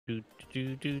Do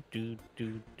do do do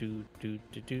do do do do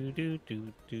do do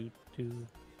do do do.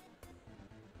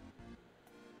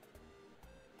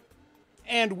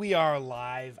 And we are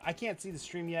live. I can't see the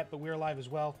stream yet, but we're live as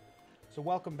well. So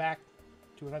welcome back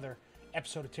to another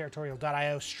episode of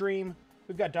Territorial.io stream.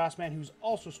 We've got DOSman, who's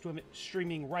also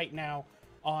streaming right now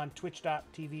on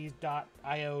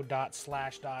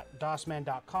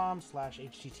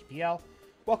twitch.tv.io/dosman.com/httpl.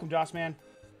 Welcome, DOSman.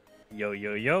 Yo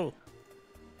yo yo.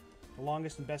 The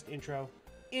longest and best intro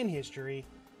in history.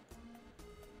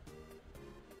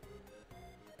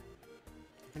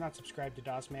 If you're not subscribed to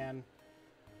DOSman,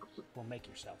 well, make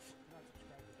yourself.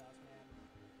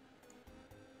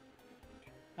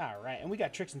 All right, and we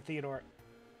got Trix and Theodore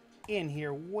in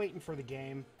here waiting for the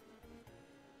game.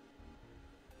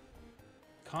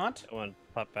 Cont? I want to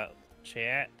pop out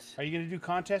chat. Are you going to do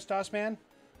contest, DOSman?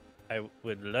 I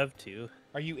would love to.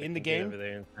 Are you in the Get game? over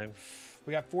there in time.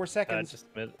 We got 4 seconds. Just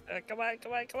a minute. Come on,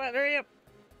 hurry up.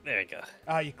 There you go.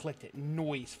 Ah, you clicked it.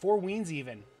 Noise. 4 weens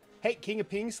even. Hey, King of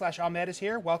Ping / Ahmed is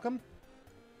here. Welcome.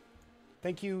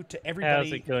 Thank you to everybody.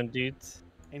 How's it going, dudes?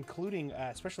 Including,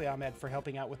 especially Ahmed, for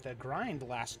helping out with the grind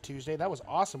last Tuesday. That was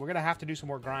awesome. We're going to have to do some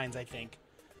more grinds, I think.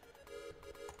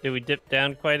 Did we dip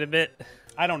down quite a bit?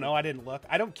 I don't know. I didn't look.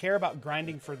 I don't care about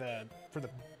grinding for the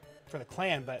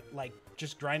clan, but like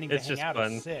just grinding to hang out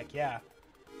is sick. Yeah.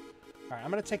 All right, I'm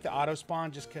gonna take the auto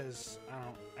spawn just because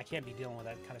I can't be dealing with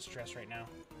that kind of stress right now.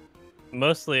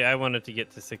 Mostly, I wanted to get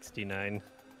to 69.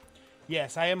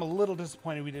 Yes, I am a little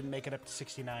disappointed we didn't make it up to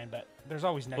 69, but there's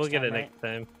always next time. We'll get it right? next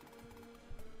time.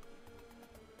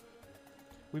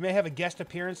 We may have a guest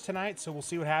appearance tonight, so we'll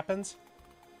see what happens.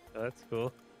 Oh, that's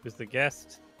cool. Who's the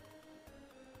guest?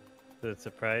 The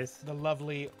surprise? The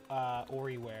lovely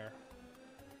Oriware,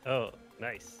 Oh,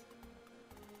 nice.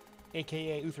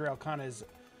 aka Uther Elkanah's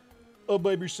a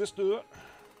baby sister.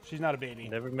 She's not a baby.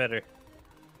 Never met her.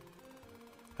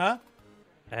 Huh?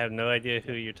 I have no idea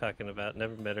who you're talking about.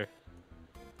 Never met her.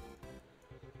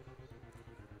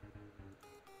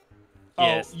 Oh,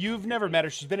 Yes. you've never met her.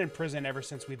 She's been in prison ever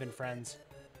since we've been friends.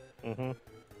 Mm-hmm.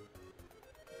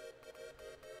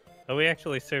 Oh, we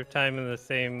actually served time in the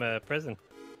same prison.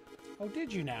 Oh,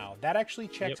 did you now? That actually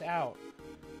checks out.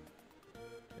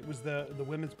 It was the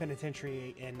women's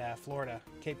penitentiary in Florida,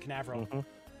 Cape Canaveral. Mm-hmm.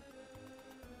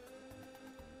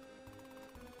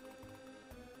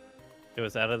 It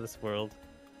was out of this world.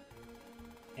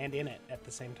 And in it at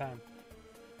the same time.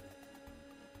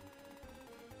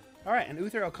 All right, and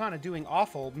Uther Elkanah doing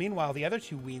awful. Meanwhile, the other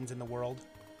 2 weens in the world,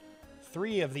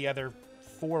 3 of the other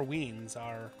 4 weens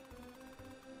are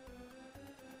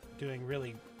doing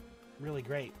really, really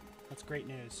great. That's great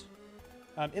news.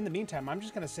 In the meantime, I'm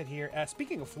just going to sit here.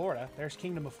 Speaking of Florida, there's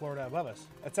Kingdom of Florida above us.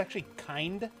 That's actually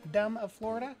Kinddom of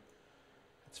Florida.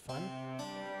 That's fun.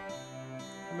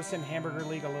 I'm going to send Hamburger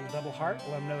League a little double heart.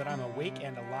 Let them know that I'm awake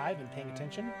and alive and paying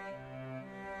attention.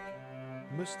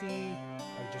 Musti.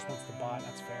 Oh, he just wants the bot.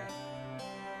 That's fair.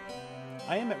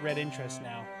 I am at red interest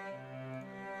now.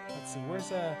 Let's see.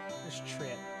 Where's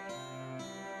Trit?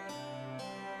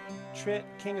 Trit,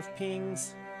 King of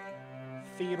Pings,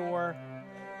 Theodore.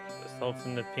 The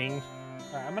Sultan of Ping. All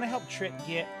right, I'm going to help Trit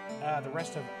get the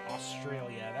rest of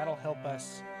Australia. That'll help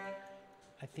us,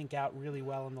 I think, out really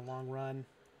well in the long run.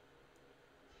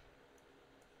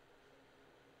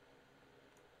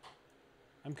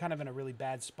 I'm kind of in a really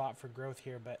bad spot for growth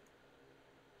here, but...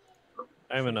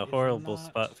 I'm in a horrible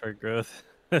spot for growth.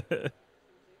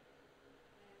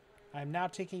 I'm now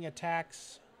taking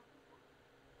attacks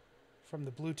from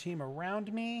the blue team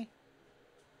around me.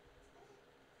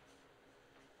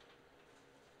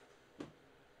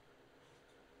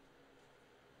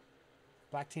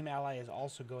 Black team ally is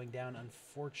also going down,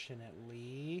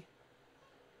 unfortunately.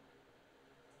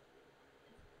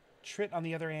 Trit, on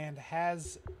the other hand,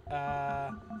 has... oh,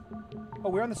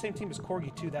 we're on the same team as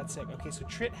Corgi, too. That's sick. Okay, so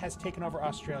Trit has taken over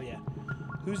Australia.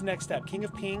 Who's next up? King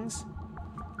of Pings.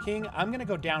 King, I'm going to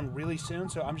go down really soon,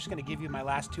 so I'm just going to give you my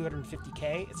last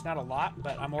 250k. It's not a lot,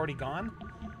 but I'm already gone.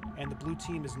 And the blue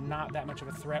team is not that much of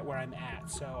a threat where I'm at.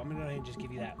 So I'm going to go ahead and just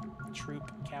give you that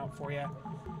troop count for you.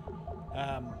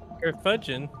 You're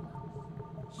fudging.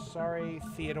 Sorry,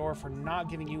 Theodore, for not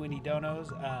giving you any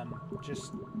donos.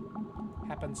 Just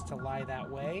happens to lie that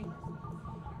way.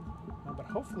 But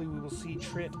hopefully we will see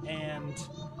Trit and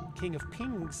King of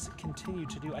Pings continue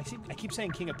to do... I keep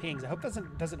saying King of Pings. I hope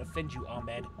doesn't offend you,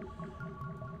 Ahmed.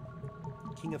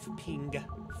 King of Ping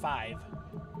 5.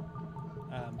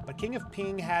 But King of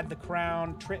Ping had the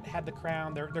crown. Trit had the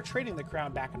crown. They're trading the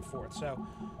crown back and forth. So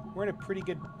we're in a pretty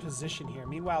good position here.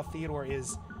 Meanwhile, Theodore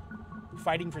is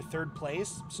fighting for 3rd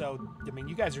place. So, I mean,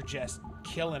 you guys are just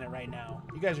killing it right now.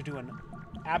 You guys are doing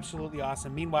Absolutely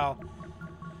awesome. Meanwhile,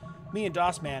 me and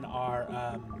Dossman are...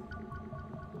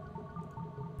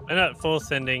 I'm not full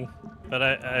sending, but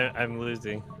I'm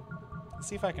losing. let's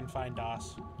see if I can find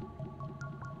Doss.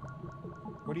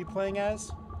 What are you playing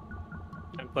as?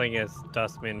 I'm playing as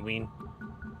Dossman Ween.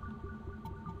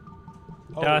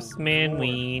 Oh, Dossman Lord.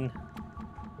 Ween.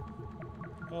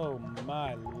 Oh,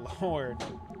 my Lord.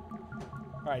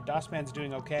 Alright, Dossman's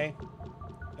doing okay.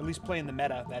 At least playing the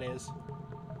meta, that is.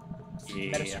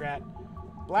 Yeah. Meta strat.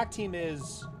 Black team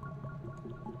is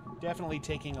definitely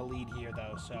taking a lead here,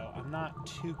 though, so I'm not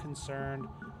too concerned.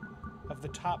 Of the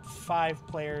top 5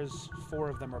 players, 4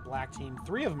 of them are black team.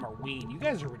 3 of them are Ween. You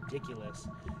guys are ridiculous.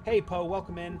 Hey, Poe,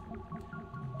 welcome in.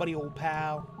 Buddy old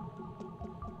pal.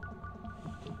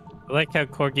 I like how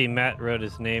Corgi Matt wrote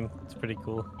his name. It's pretty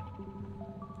cool.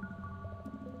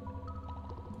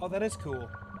 Oh, that is cool.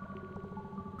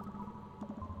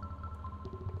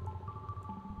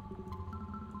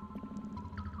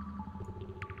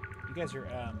 You guys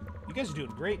are doing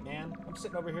great, man. I'm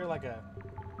sitting over here like a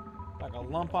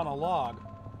lump on a log.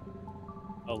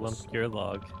 I'll lump your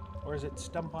log. Or is it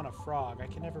stump on a frog? I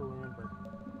can never remember.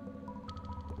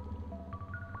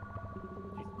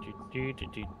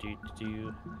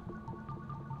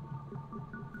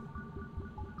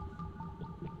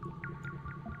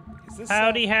 Is this,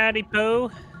 howdy,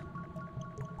 Poe.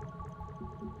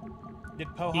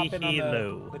 did Poe hop in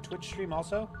on the Twitch stream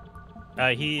also?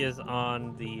 He is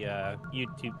on the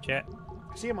YouTube chat.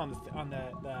 I see him on the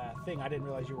thing. I didn't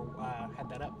realize you were had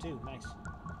that up too. Nice.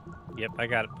 Yep, I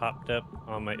got it popped up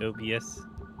on my OBS.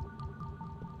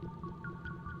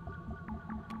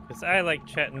 Because I like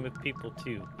chatting with people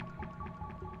too.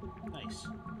 Nice.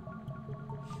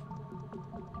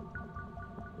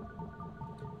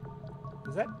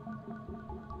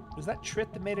 Was that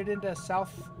Trit that made it into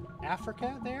South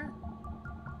Africa there?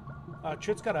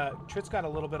 Trit's got a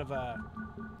little bit of a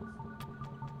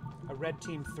red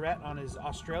team threat on his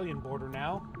Australian border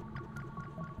now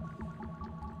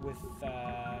with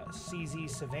CZ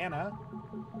Savannah,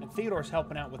 and Theodore's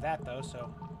helping out with that though,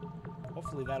 so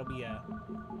hopefully that'll be a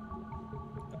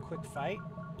quick fight.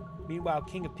 Meanwhile,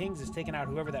 King of Pings is taking out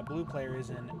whoever that blue player is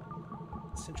in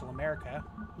Central America.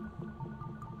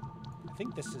 I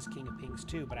think this is King of Pings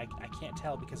too, but I can't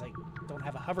tell because I don't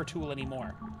have a hover tool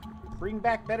anymore. Bring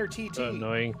back better TT. So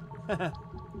annoying.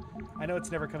 I know it's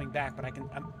never coming back, but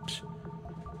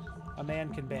a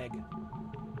man can beg.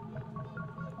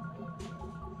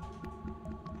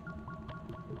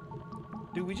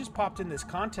 Dude, we just popped in this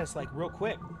contest like real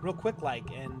quick like,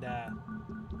 and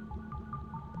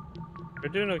we're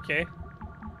doing okay.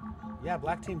 yeah,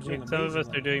 black team's doing Some of us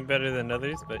amazingly. are doing better than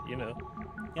others, but you know.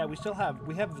 Yeah, we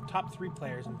have the top 3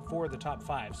 players and 4 of the top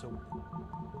 5. So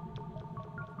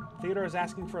Theodore is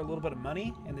asking for a little bit of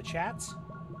money in the chats.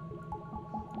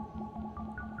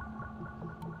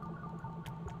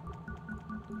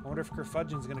 I wonder if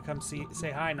Kerfudgeon's gonna come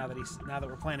say hi now that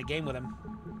we're playing a game with him.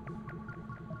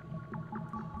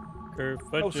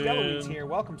 Kerfudgeon. Oh, Skelloween's here.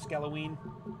 Welcome, Skelloween.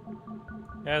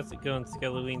 How's it going,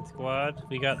 Skelloween Squad?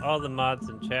 We got all the mods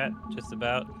in chat, just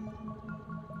about.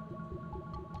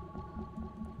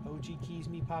 OG keys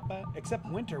me, Papa. Except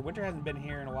Winter. Winter hasn't been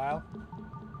here in a while.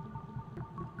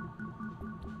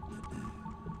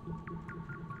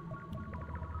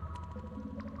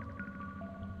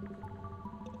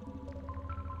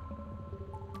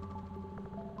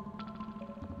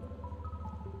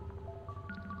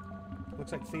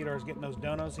 Looks like Theodore's getting those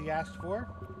donos he asked for.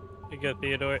 You go,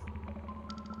 Theodore.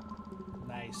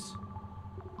 Nice.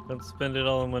 Don't spend it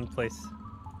all in one place.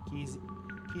 Keys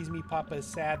me, Papa is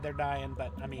sad they're dying,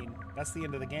 but I mean, that's the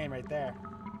end of the game right there.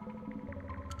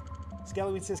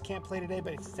 Skelloween says can't play today,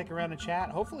 but stick around and chat.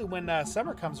 Hopefully when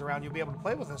summer comes around, you'll be able to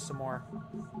play with us some more.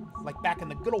 Like back in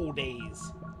the good old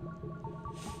days.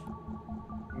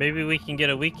 Maybe we can get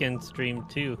a weekend stream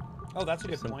too. Oh, that's a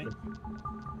good point.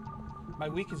 My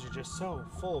weekends are just so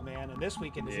full, man, and this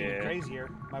weekend is even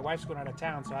crazier. My wife's going out of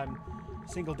town, so I'm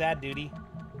single dad duty.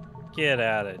 Get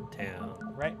out of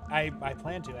town. Right? I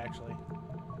plan to, actually.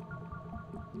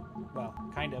 Well,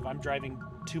 kind of. I'm driving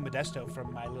to Modesto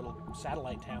from my little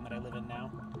satellite town that I live in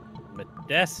now.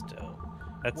 Modesto?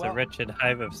 That's a wretched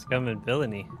hive of scum and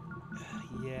villainy.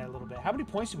 Yeah, a little bit. How many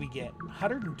points did we get?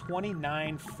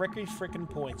 129 frickin'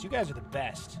 points. You guys are the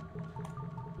best.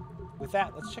 With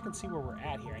that, let's check and see where we're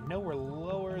at here. I know we're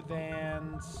lower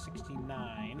than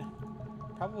 69.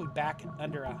 Probably back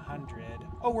under 100.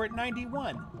 Oh, we're at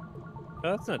 91. Oh,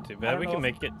 that's not too bad. We can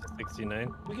make it to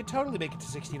 69. We could totally make it to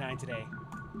 69 today.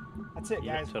 That's it, guys.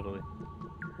 Yeah, totally.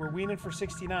 We're weaning for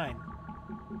 69.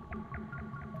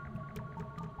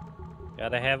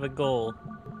 Gotta have a goal.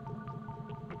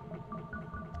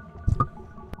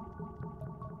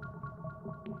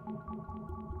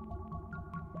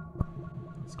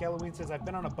 Scalaween says, I've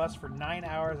been on a bus for 9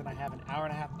 hours and I have an hour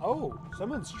and a half. Oh,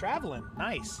 someone's traveling.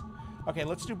 Nice. Okay,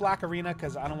 let's do Black Arena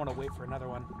because I don't want to wait for another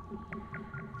one.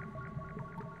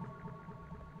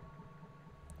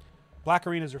 Black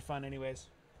Arenas are fun anyways.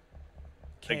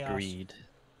 Chaos. Agreed.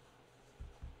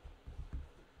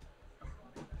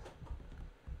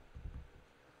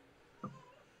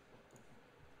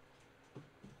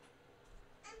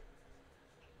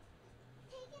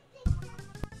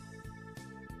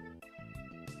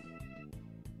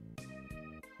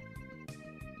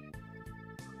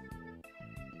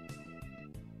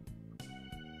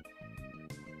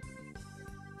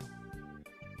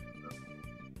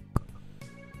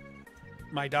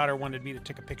 My daughter wanted me to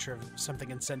take a picture of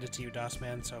something and send it to you,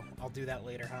 DOSman, so I'll do that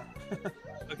later, huh?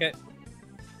 Okay.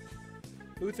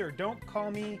 Uther, don't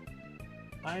call me.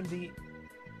 I'm the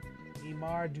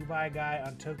Imar Dubai guy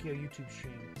on Tokyo YouTube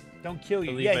stream. Don't kill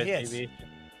you. Yeah, he is.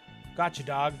 Gotcha,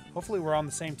 dog. Hopefully we're on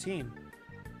the same team.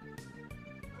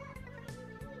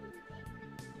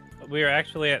 We were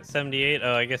actually at 78.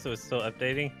 Oh, I guess it was still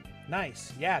updating.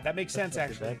 Nice. Yeah, that makes sense,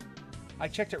 actually. I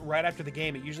checked it right after the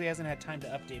game. It usually hasn't had time to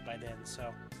update by then,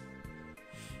 so.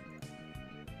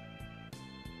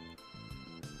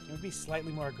 It would be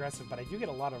slightly more aggressive, but I do get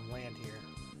a lot of land here.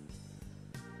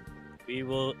 We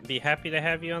will be happy to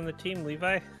have you on the team,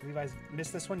 Levi. Levi's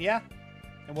missed this one? Yeah.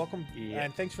 And welcome. Yeah.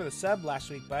 And thanks for the sub last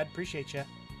week, bud. Appreciate you.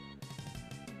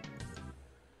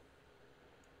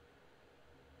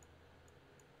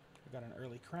 We got an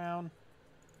early crown,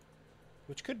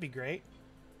 which could be great.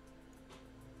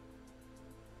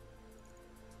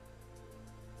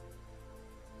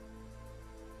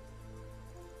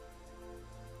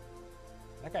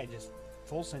 That guy just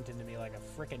full sent into me like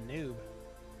a freaking noob.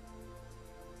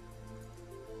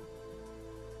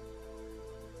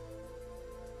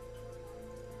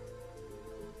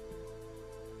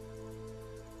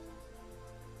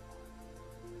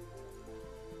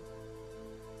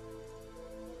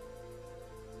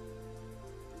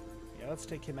 Yeah, let's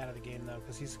take him out of the game though,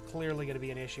 because he's clearly going to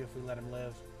be an issue if we let him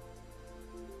live.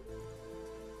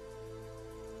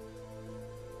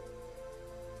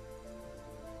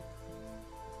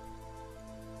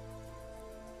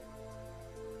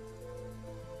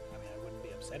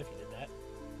 If you did that.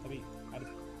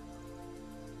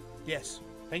 Yes,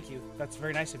 thank you. That's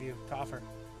very nice of you to offer.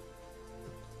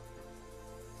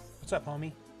 What's up,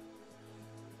 homie?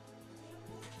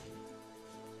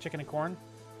 Chicken and corn?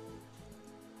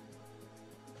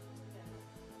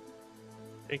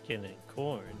 Chicken and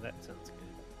corn. That sounds good.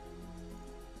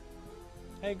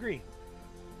 I agree.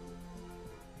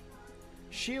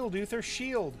 Shield, Uther,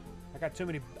 shield. I got too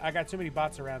many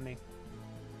bots around me.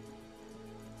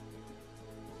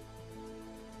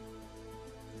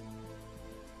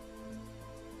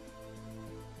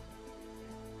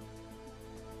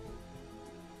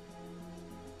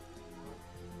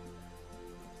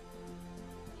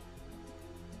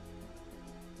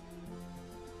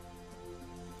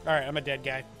 Alright, I'm a dead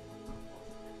guy.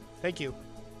 Thank you.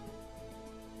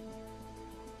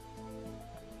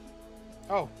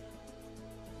 Oh.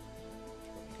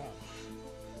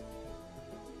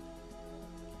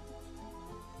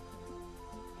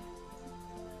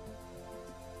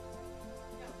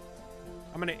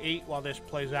 I'm gonna eat while this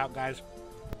plays out, guys.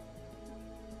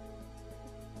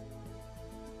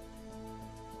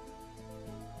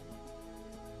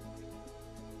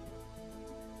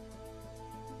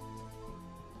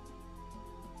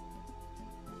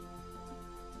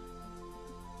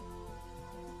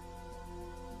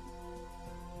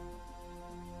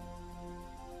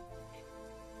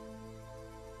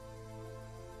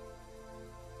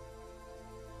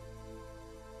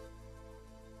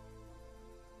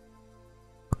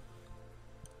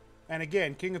 And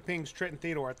again, King of Pings, Trit, and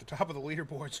Theodore at the top of the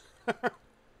leaderboards.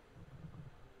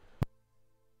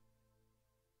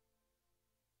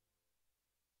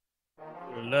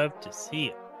 We'd love to see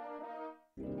it.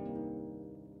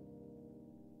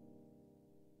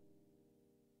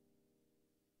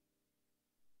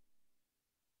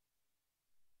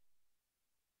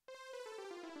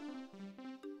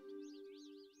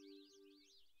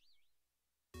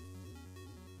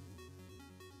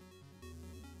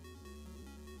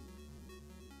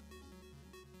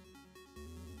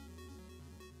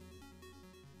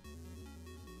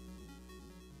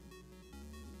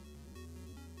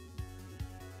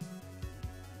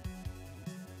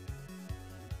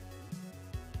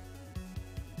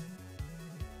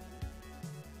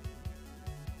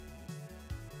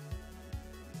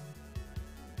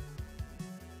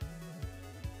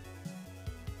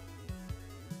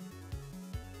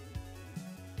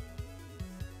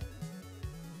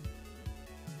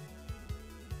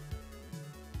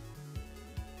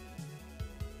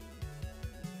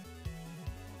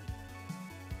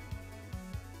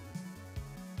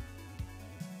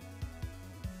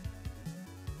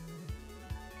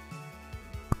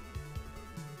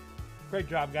 Great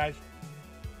job, guys.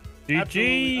 GG!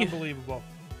 Absolutely unbelievable.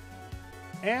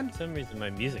 And For some reason my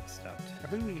music stopped. I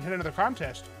think we can hit another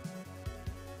contest.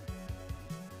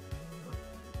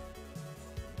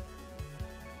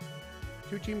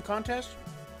 Two-team contest?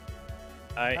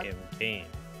 I am game.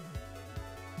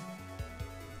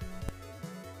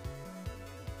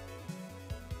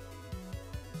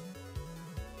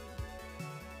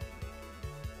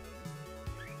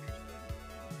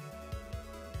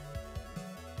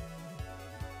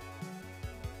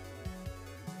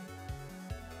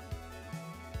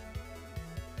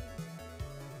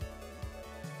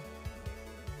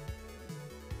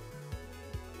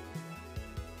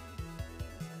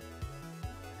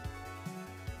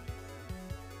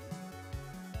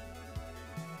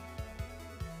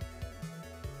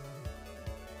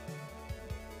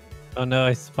 Oh no,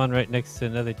 I spawned right next to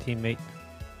another teammate.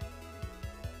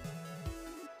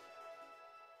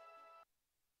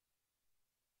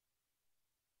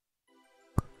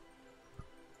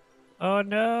 Oh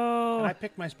no! And I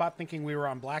picked my spot thinking we were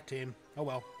on black team. Oh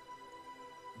well.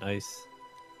 Nice.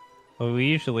 Well, we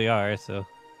usually are, so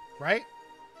Right?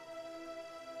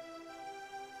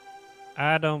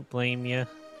 I don't blame you.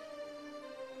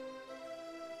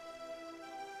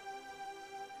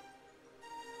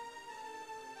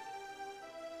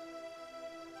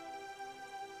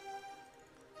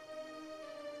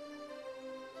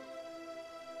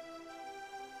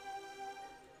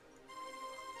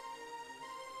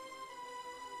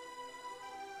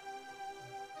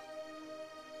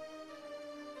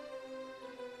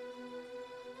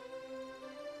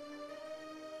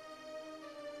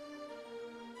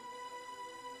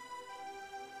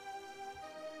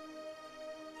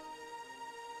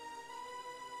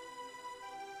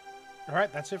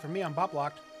 Alright, that's it for me. I'm bot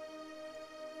blocked.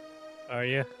 Are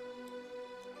you?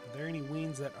 Are there any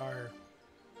weens that are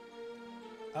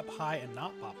up high and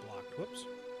not bot blocked? Whoops.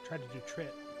 Tried to do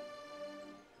trit.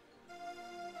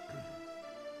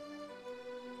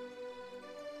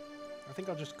 I think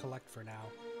I'll just collect for now.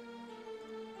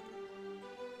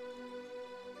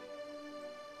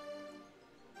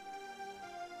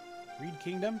 Reed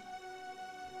Kingdom?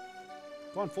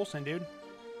 Go on, full send, dude.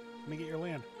 Let me get your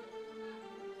land.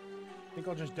 I think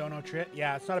I'll just dono trit.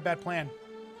 Yeah, it's not a bad plan.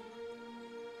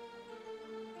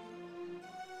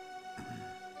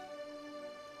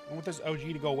 I want this OG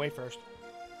to go away first.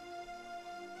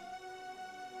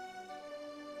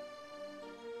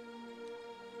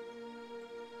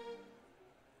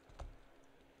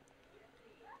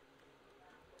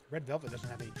 Red Velvet doesn't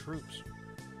have any troops.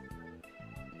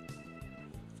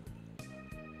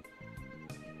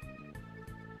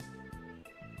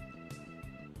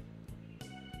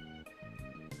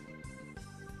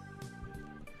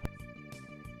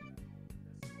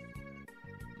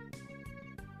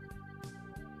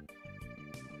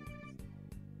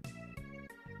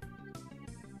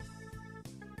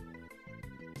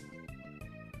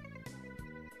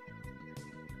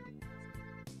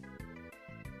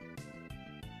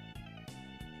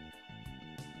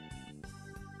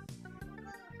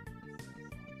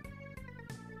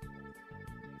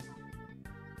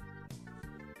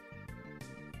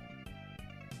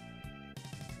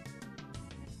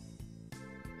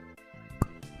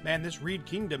 Man, this Reed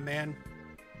Kingdom, man.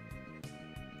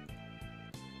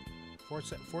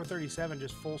 437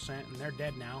 just full sent, and they're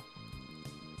dead now.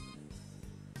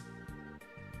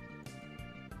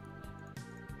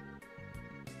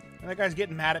 And that guy's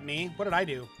getting mad at me. What did I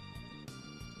do?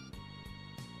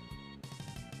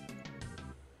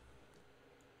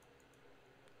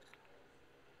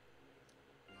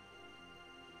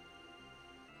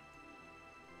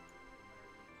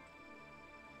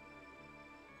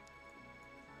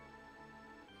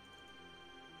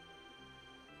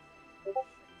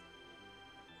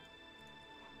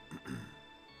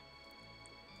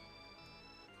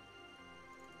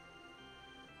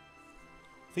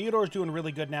 Theodore's doing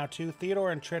really good now, too.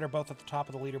 Theodore and Trit are both at the top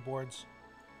of the leaderboards.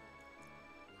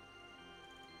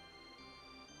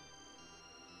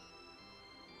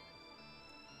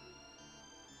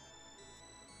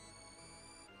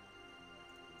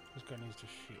 This guy needs to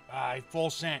shoot. Ah, full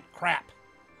sent. Crap.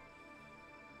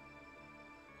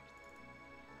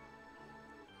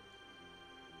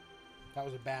 That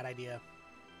was a bad idea.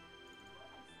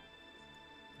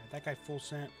 Right, that guy full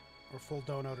sent or full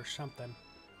donut or something.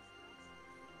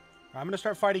 I'm going to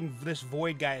start fighting this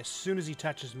Void guy as soon as he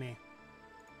touches me.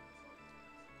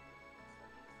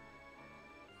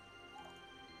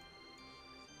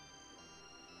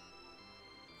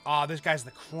 Ah, this guy's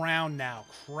the crown now.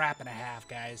 Crap and a half,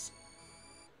 guys.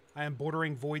 I am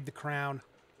bordering Void the crown.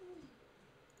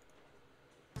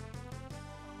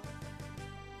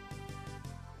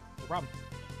 problem.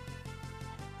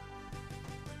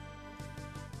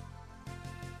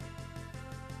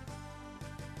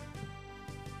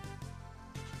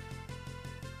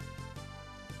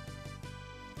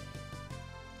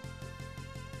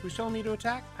 Who's telling me to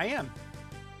attack? I am.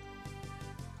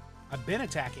 I've been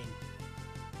attacking.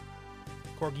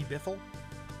 Corgi Biffle.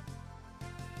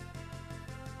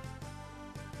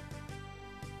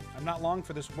 I'm not long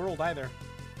for this world either.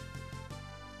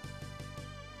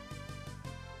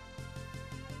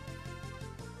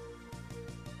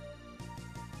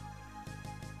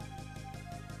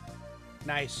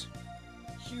 Nice.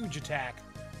 Huge attack.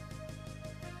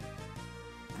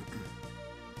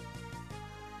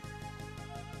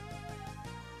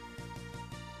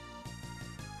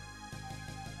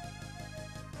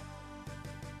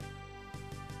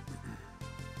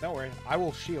 Don't worry, I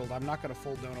will shield. I'm not going to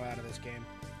full Dono out of this game.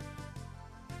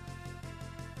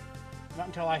 Not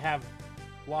until I have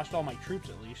lost all my troops,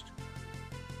 at least.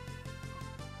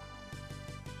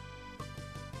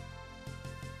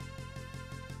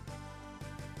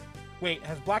 Wait,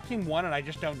 has Black Team won and I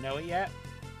just don't know it yet?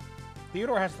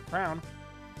 Theodore has the crown.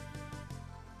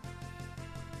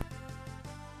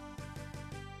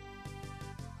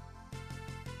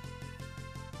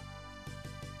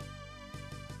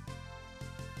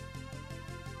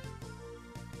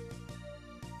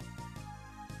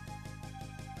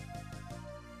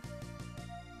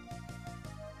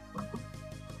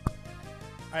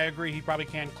 I agree, he probably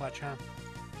can clutch, huh?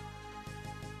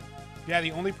 Yeah,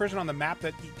 the only person on the map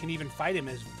that can even fight him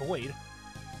is Void.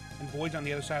 And Void's on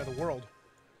the other side of the world.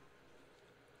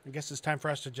 I guess it's time for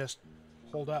us to just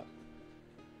hold up.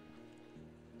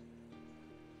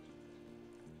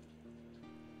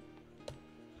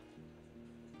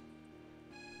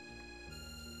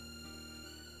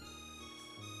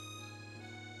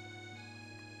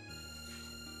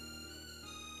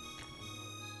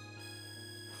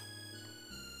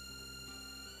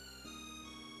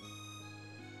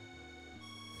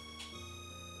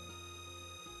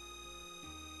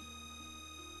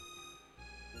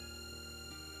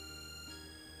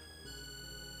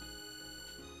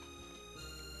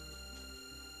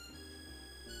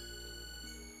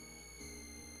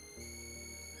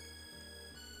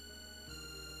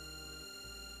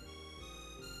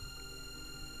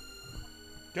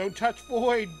 Don't touch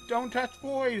Void! Don't touch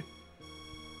Void!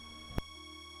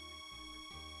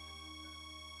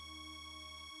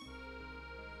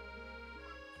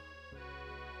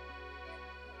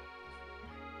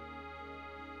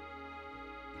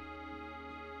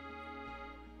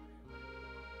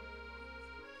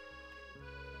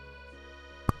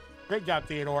 Great job,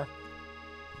 Theodore.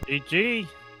 GG.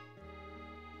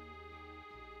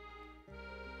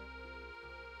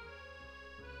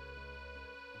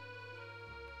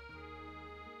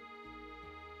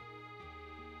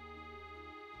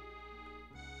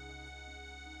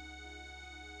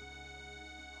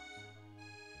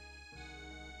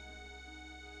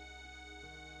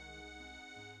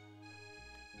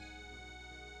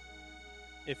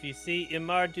 If you see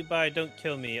Imar Dubai, don't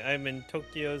kill me. I'm in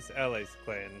Tokyo's Allies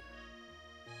clan.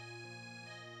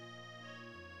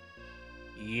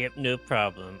 Yep, no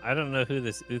problem. I don't know who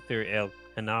this Uther El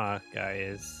Kana guy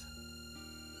is.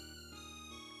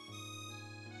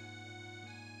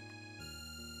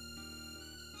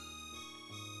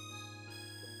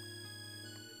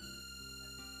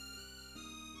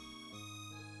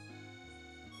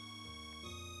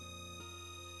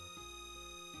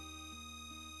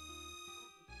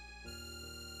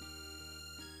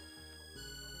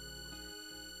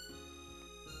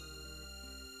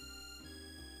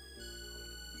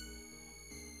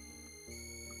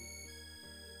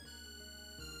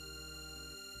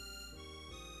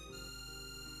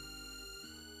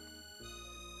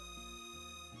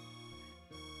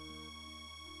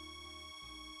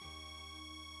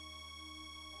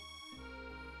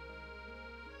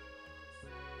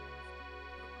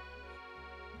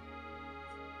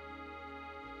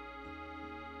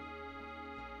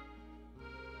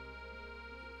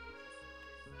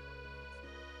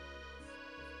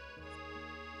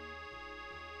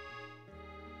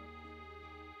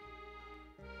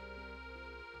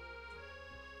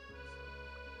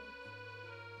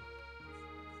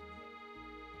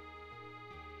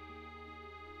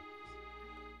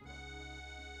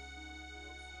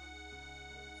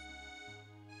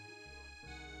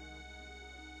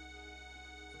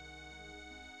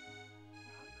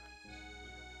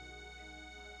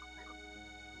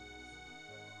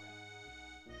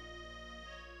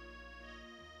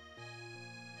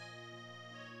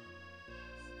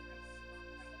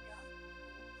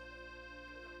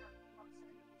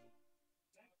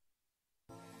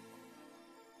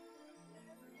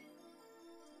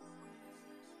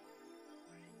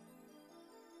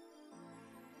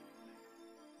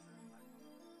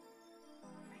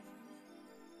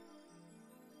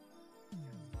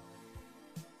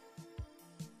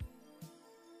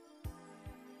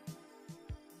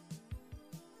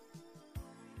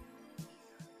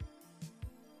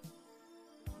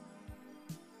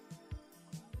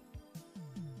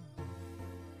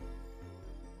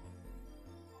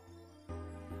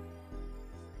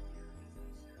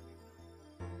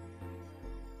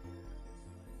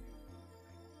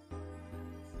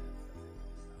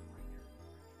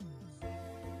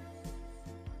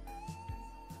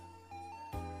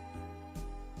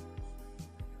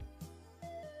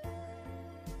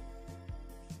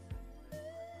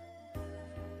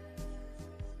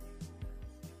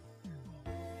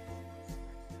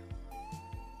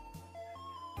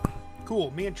 Cool.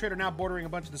 Me and Trit are now bordering a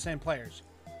bunch of the same players.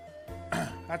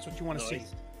 That's what you want to see.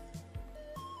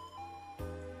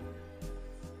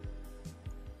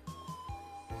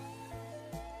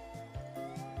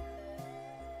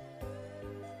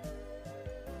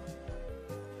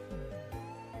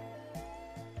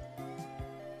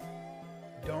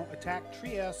 Don't attack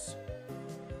Trias.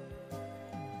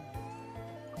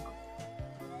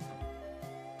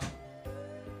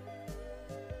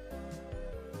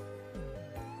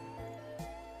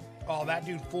 Oh, that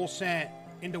dude full sent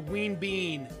into Ween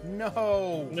Bean.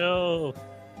 No. No.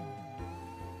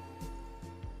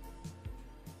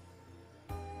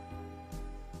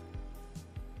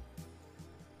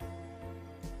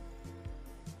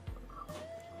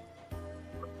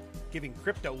 Giving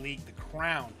Crypto League the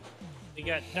crown. We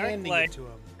got Handing Dark it to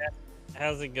him.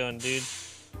 How's it going, dude?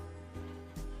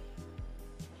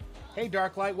 Hey,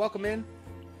 Darklight, welcome in.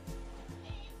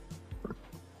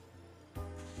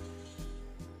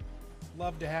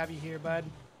 Love to have you here, bud.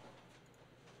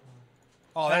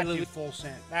 Oh, that dude full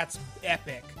sent. That's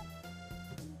epic.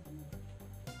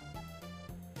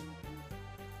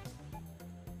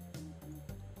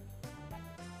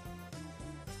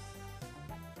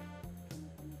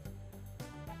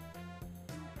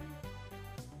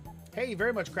 Hey,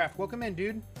 very much, Craft. Welcome in,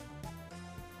 dude.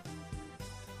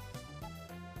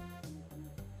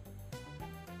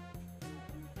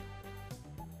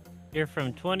 You're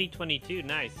from 2022.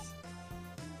 Nice.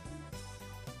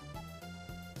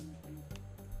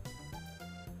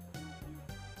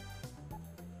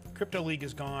 Crypto League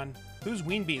is gone. Who's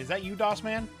Ween Bean? Is that you, Doss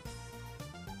Man?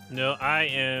 No, I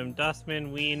am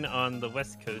Dossman Ween on the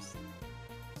West Coast.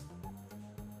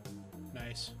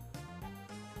 Nice.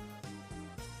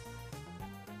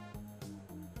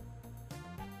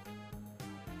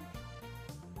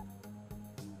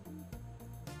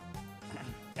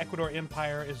 Ecuador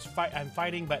Empire is I'm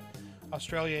fighting, but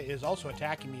Australia is also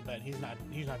attacking me, but he's not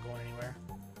going anywhere.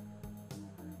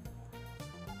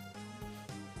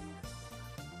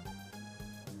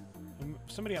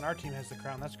 Somebody on our team has the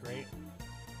crown. That's great.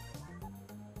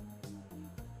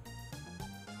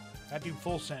 That dude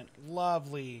full sent.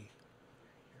 Lovely.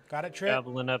 Got it, Trip?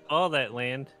 Gobbling up all that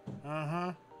land.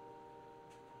 Uh-huh.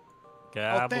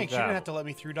 Gobble, Oh, thanks. You gobble. didn't have to let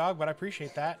me through, dog, but I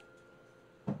appreciate that.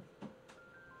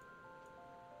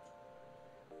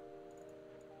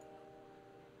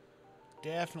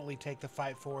 Definitely take the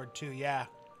fight forward, too. Yeah,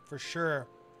 for sure.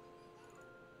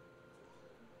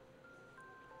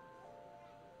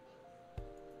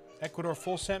 Ecuador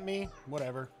full sent me?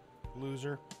 Whatever.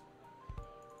 Loser.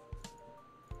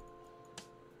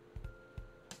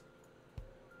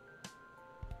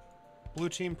 Blue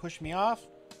team pushed me off.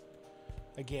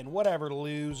 Again, whatever,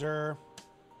 loser.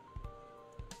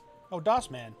 Oh,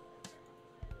 Doss Man.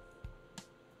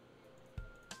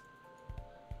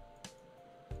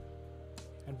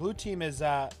 And blue team is,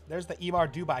 there's the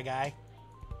Emar Dubai guy.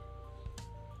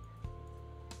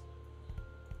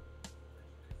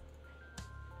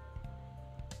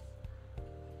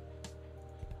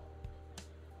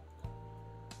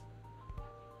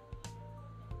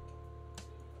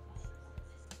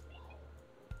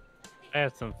 I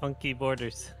have some funky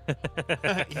borders.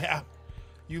 Yeah.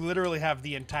 You literally have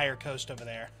the entire coast over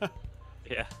there.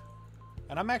 Yeah.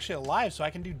 And I'm actually alive, so I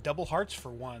can do double hearts for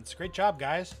once. Great job,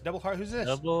 guys. Double heart. Who's this?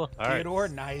 Double hearts. Theodore.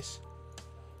 Nice.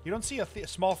 You don't see a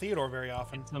small Theodore very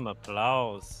often. Get some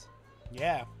applause.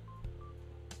 Yeah.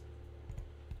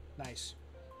 Nice.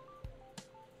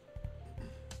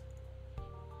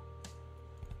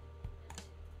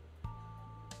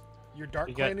 Your Dark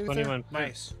We got Clan 21 Uther?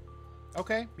 Nice.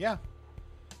 Okay, yeah.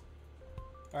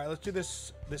 All right, let's do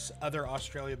this other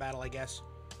Australia battle, I guess.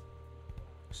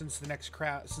 Since the next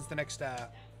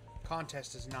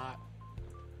contest is not.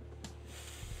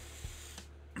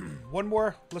 One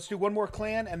more. Let's do one more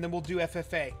clan, and then we'll do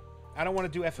FFA. I don't want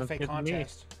to do FFA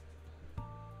contest.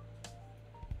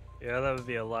 Yeah, that would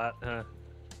be a lot, huh?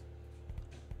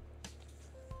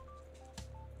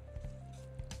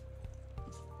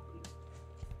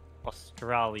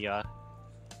 Australia.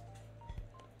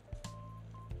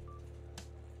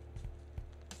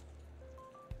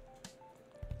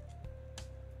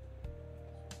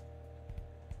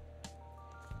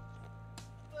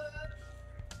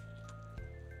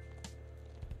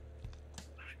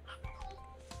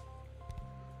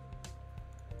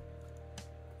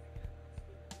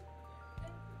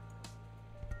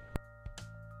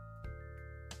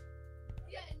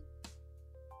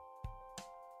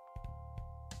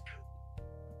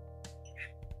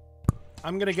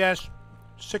 I'm gonna guess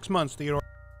 6 months, Theodore.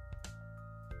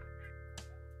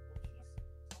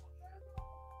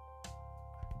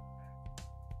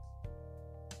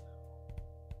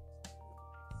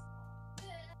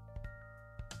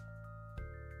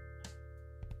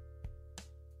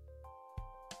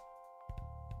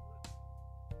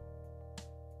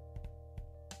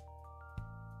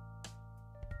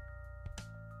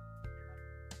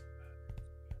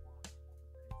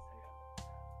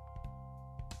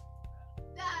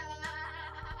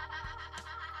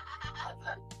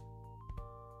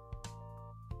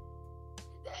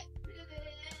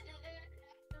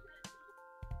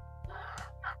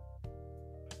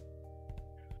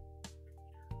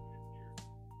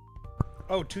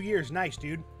 Oh, 2 years. Nice,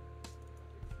 dude.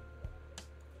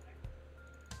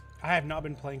 I have not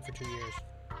been playing for 2 years.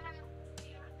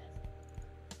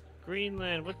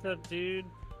 Greenland, what's up, dude?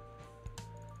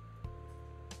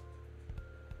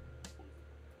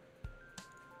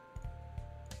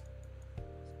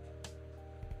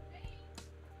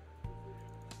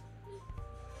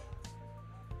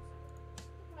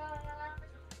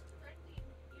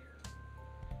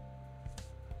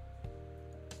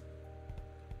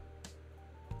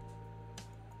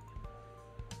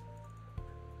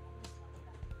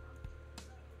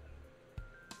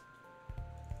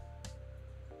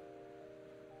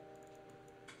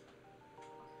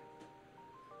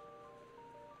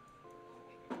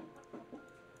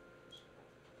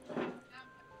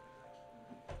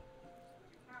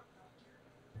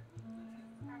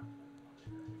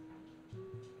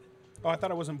 Oh, I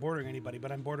thought I wasn't bordering anybody,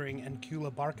 but I'm bordering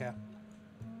Encula Barca.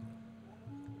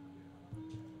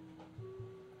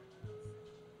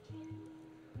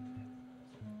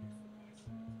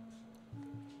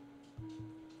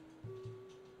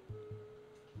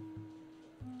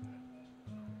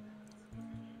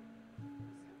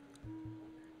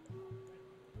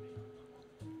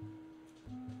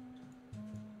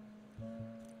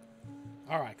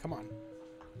 All right, come on.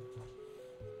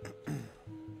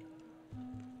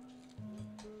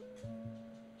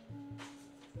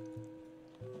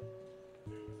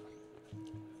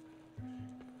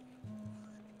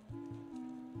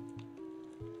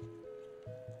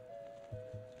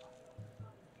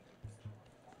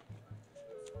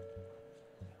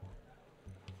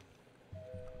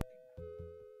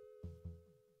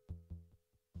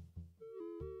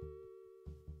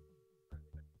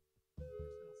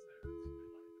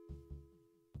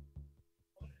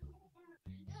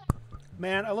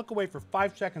 Man, I look away for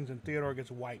 5 seconds and Theodore gets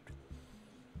wiped.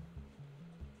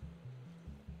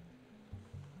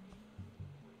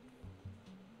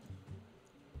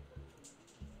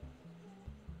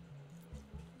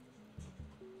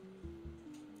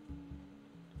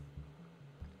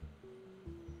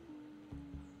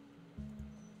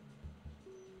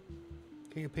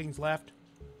 King of Pings left.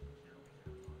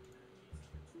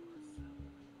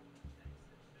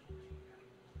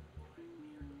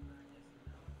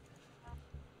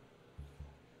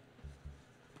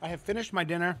 I have finished my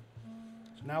dinner,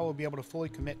 so now we'll be able to fully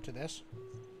commit to this.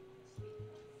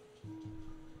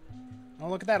 Oh,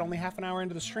 look at that, only half an hour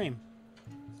into the stream.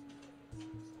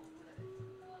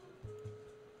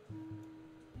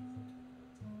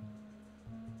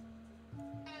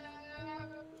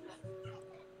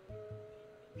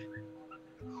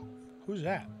 Who's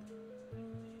that?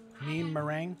 Meme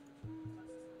Meringue?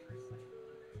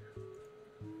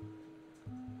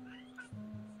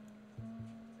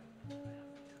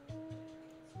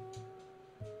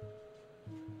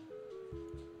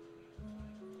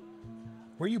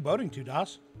 Where are you boating to,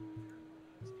 Das?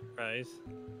 Surprise.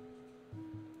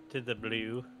 To the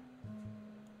blue.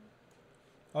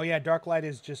 Oh yeah, Darklight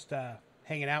is just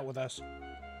hanging out with us.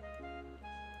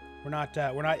 We're not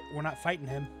fighting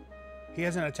him. He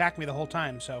hasn't attacked me the whole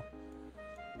time, so.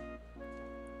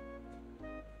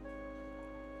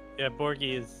 Yeah,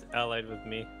 Borgie is allied with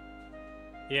me.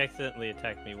 He accidentally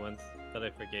attacked me once, but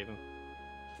I forgave him.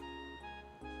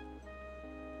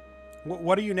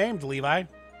 What are you named, Levi?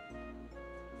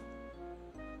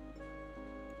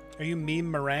 Are you Meme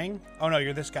Meringue? Oh no,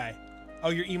 you're this guy. Oh,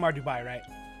 you're Emar Dubai, right?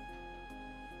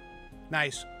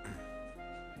 Nice.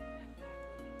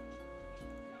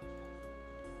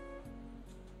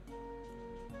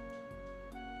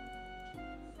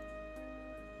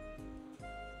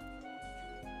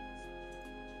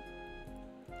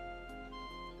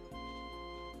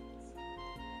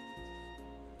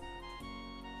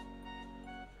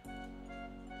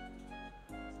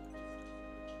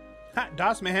 Ha,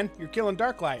 Das man, you're killing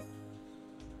Darklight.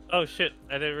 Oh shit,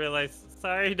 I didn't realize.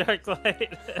 Sorry,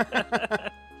 Darklight.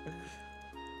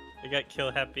 I got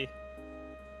kill happy.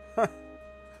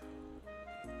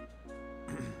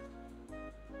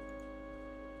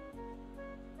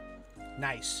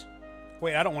 Nice.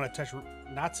 Wait, I don't want to touch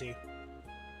Nazi.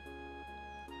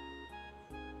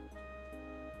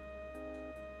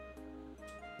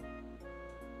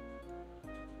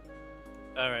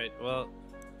 Alright, well,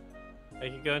 I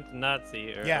could go into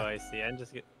Nazi or Yeah. OIC. I'm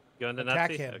just going to Attack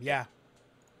Nazi? him, Okay. yeah.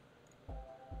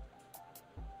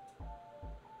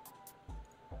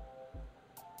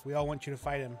 We all want you to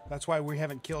fight him. That's why we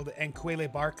haven't killed Enquele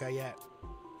Barca yet.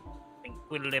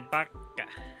 Enquilebaka.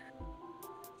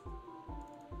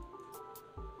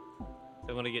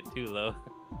 Don't want to get too low,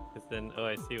 because then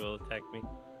OIC will attack me.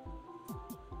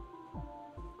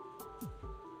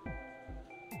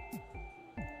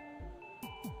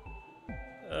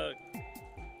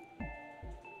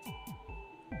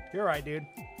 You're right, dude.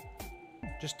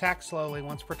 Just tack slowly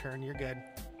once per turn. You're good.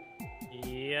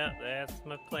 Yeah, that's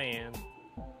my plan.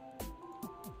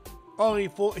 Oh, he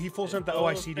full sent the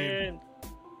OIC, dude.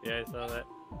 Yeah, I saw that.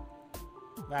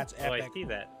 That's Oh, epic. I see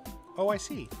that. Oh, I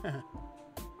see.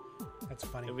 That's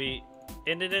funny. We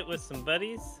ended it with some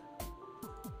buddies.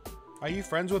 Are you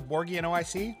friends with Borgie and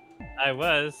OIC? I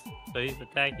was, so he's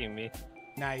attacking me.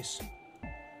 Nice.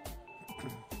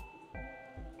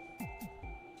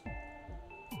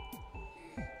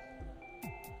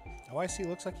 OIC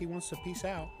looks like he wants to peace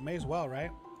out. May as well,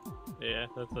 right? Yeah,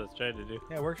 that's what I was trying to do.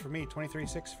 Yeah, it works for me.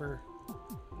 23-6 for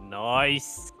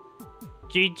Nice.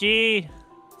 GG.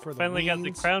 the Finally got the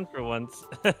wings. crown for once.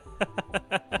 I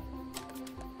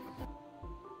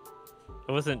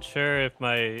wasn't sure if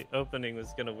my opening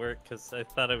was gonna work because I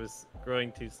thought I was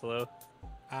growing too slow.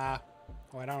 Oh,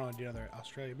 I don't want to do another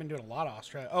Australia. I've been doing a lot of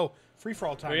Australia. Oh, free for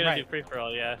all time. We're gonna Right. do free for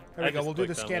all, yeah. There we go. We'll do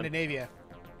the Scandinavia.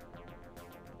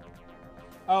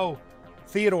 Oh,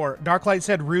 Theodore. Darklight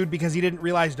said rude because he didn't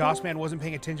realize Dossman wasn't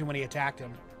paying attention when he attacked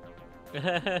him.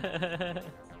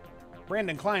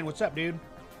 Brandon Klein, what's up, dude?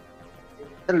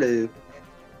 Hello.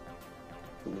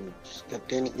 Just got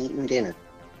done eating dinner.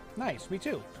 Nice, me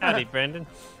too. Howdy, Brandon.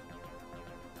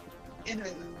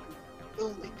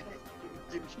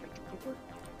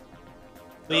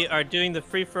 We are doing the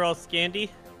free for all Scandi.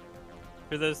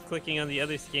 For those clicking on the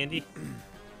other Scandi.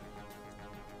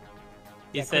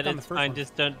 He Yeah, said click on the it's first fine, one.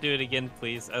 just don't do it again,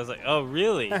 please. I was like, oh,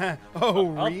 really?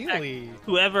 Oh, I'll really? attack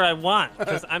whoever I want,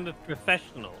 because I'm a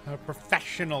professional. A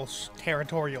professional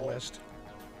territorialist.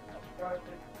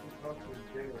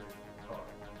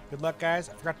 Good luck, guys.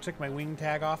 I forgot to take my wing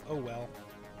tag off. Oh, well.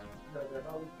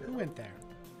 Who went there?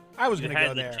 I was You going to go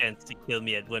had the there. chance to kill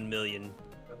me at 1 million,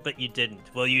 but you didn't.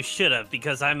 Well, you should have,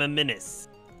 because I'm a menace.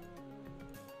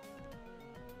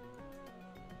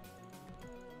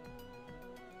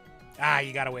 Ah,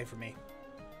 you got away from me.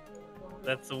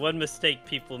 That's the one mistake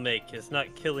people make, is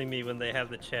not killing me when they have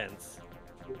the chance.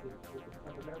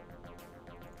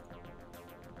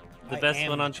 The I best am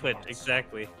one the on Twitch, chance.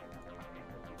 exactly.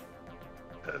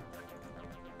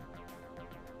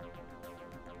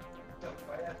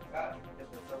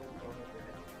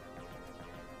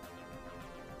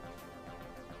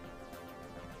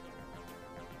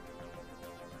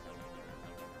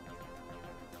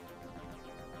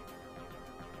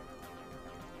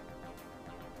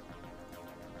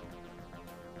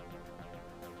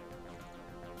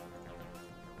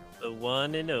 The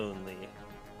one and only.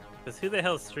 Because who the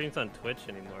hell streams on Twitch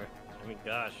anymore? I mean,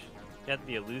 gosh. You have to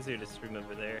be a loser to stream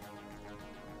over there.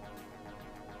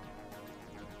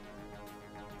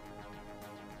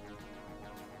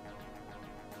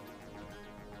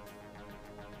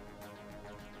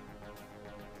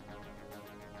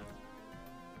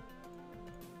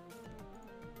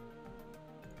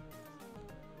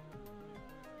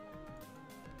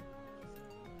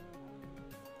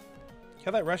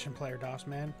 Kill that Russian player, Doss,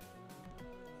 man.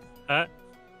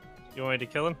 You want me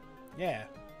to kill him? Yeah,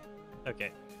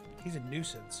 Okay. he's a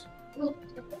nuisance.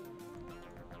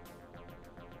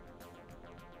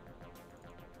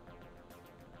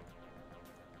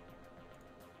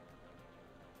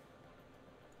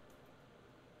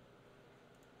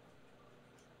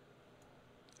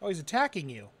 Oh, he's attacking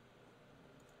you.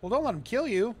 Well, don't let him kill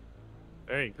you.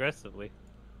 Very aggressively.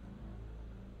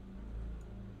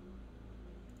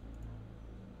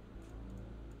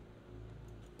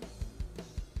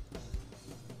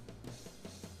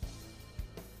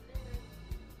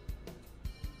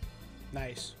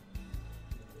 Nice.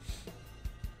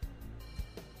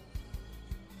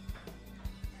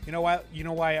 You know why? You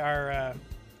know why our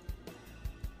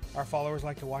followers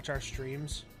like to watch our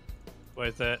streams? Why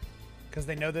is that? Because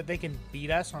they know that they can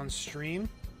beat us on stream.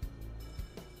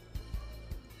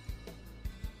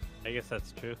 I guess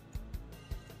that's true.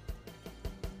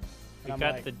 And We I'm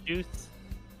got like, the juice.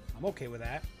 I'm okay with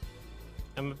that.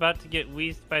 I'm about to get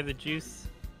wheezed by the juice.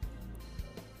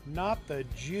 Not the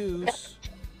juice.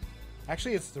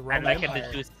 Actually, it's the I'm Roman not getting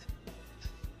Empire the juice.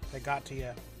 that got to you.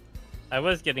 I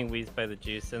was getting wheezed by the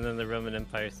juice, and then the Roman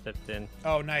Empire stepped in.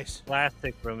 Oh, nice.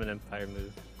 Classic Roman Empire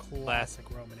move. Classic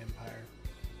Roman Empire.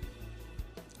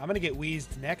 I'm gonna get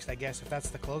wheezed next, I guess, if that's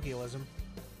the colloquialism.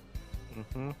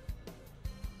 Mm-hmm.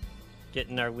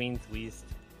 Getting our wings wheezed.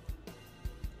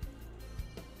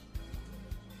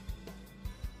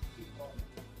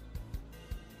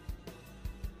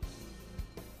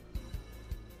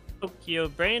 Tokyo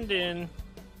Brandon.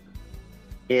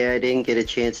 Yeah, I didn't get a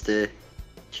chance to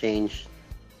change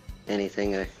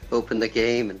anything. I opened the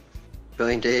game and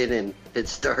joined in and it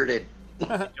started.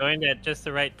 Joined at just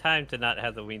the right time to not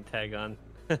have the wing tag on.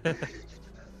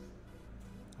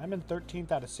 I'm in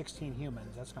 13th out of 16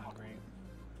 humans. That's not great.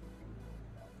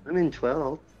 I'm in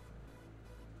 12.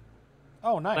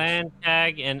 Oh, nice. Clan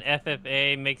tag and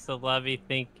FFA makes the lobby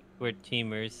think we're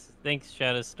teamers. Thanks,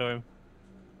 Shadowstorm.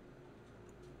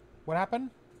 What happened?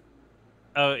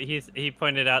 Oh, he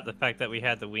pointed out the fact that we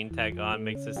had the wing tag on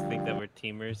makes us think that we're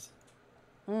teamers.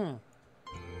 Hmm.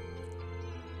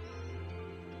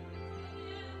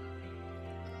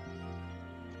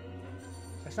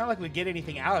 It's not like we get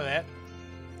anything out of it.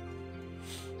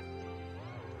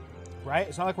 Right?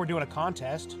 It's not like we're doing a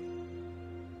contest.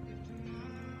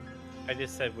 I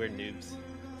just said we're noobs.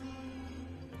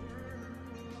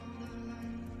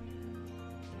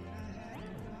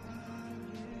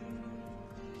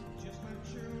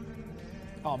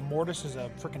 Oh, Mortis is a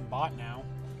freaking bot now.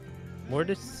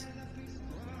 Mortis?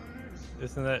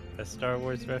 Isn't that a Star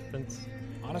Wars reference?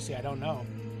 Honestly, I don't know.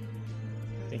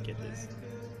 I think it is.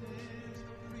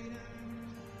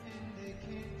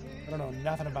 I don't know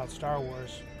nothing about Star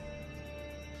Wars.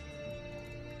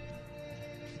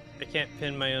 I can't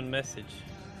pin my own message.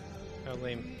 How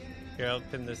lame. Here, I'll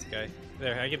pin this guy.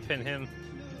 There, I can pin him.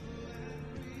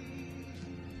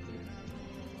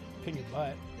 Pin your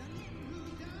butt.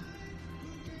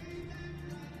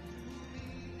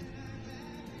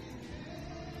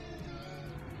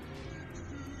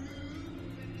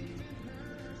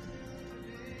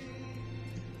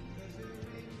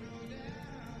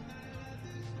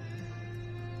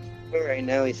 Alright,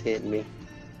 now he's hitting me.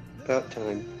 About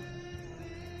time.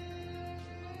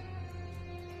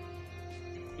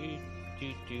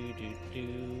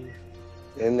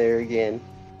 And there again.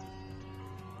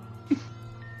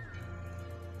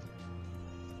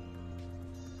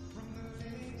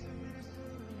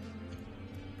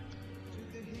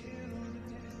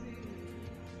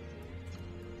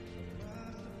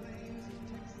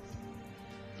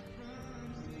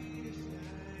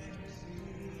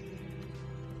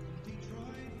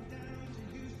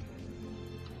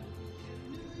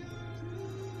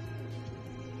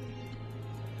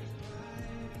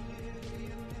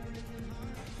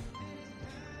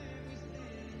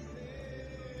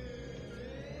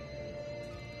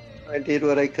 I did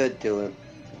what I could to him.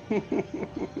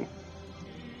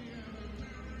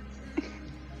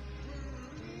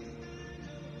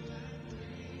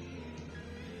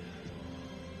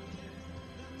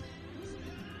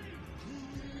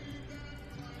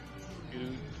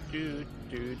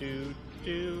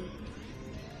 Do.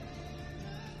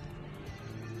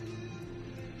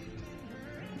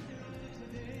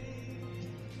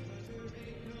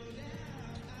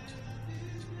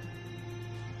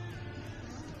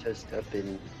 Just up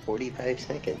in 45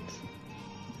 seconds.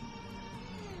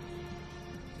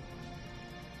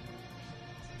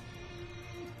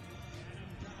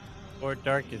 Or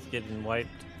Dark is getting wiped.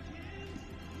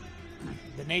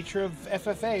 The nature of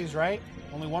FFAs, right?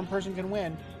 Only one person can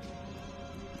win.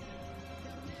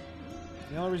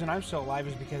 The only reason I'm still alive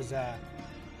is because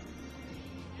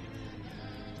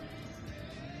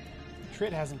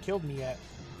Trit hasn't killed me yet.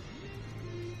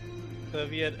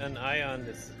 Soviet and Ion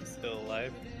is still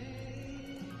alive.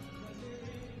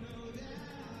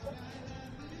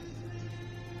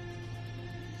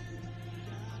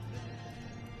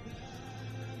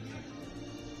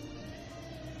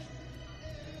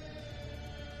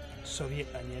 Soviet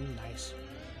onion, nice.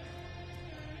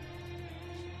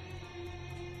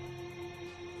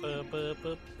 I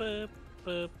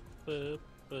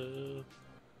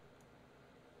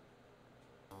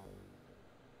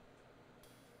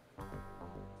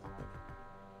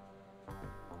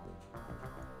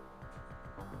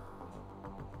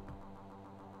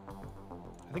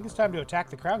think it's time to attack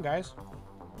the crown, guys.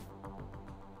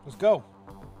 Let's go.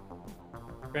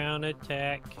 Crown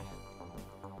attack.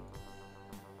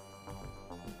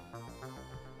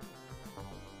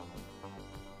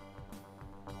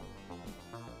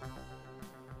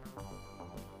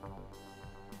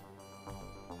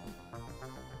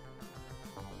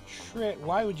 Trit,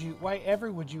 why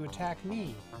ever would you attack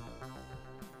me?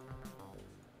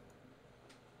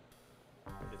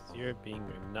 Because you're being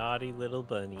a naughty little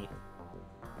bunny.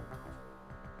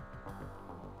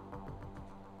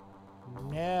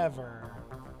 Never.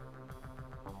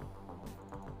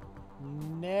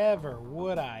 Never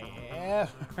would I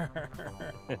ever.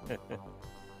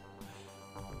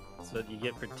 That's what you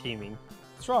get for teaming.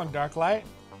 What's wrong, Darklight?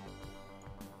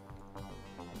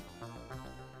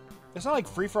 It's not like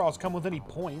free-for-alls come with any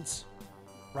points,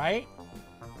 right?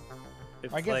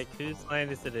 It's I guess- like, whose line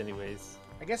is it anyways?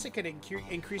 I guess it could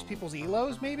increase people's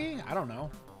elos, maybe? I don't know.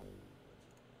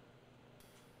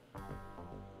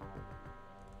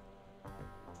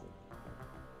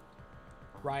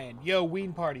 Ryan, yo,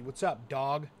 Ween Party, what's up,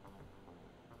 dog?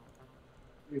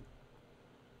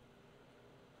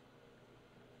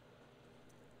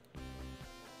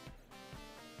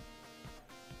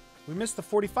 We missed the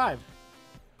 45.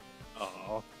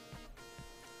 Oh.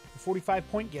 The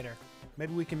 45 point getter.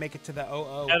 Maybe we can make it to the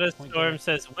 00. Shadowstorm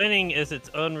says winning is its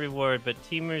own reward, but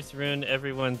teamers ruin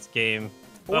everyone's game.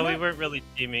 Well, we weren't really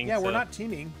teaming. Yeah, so. we're not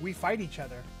teaming. We fight each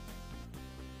other.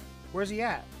 Where's he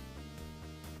at?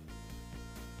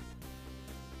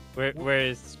 Where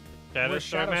is Shadowstorm Where's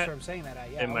Shadowstorm at? saying that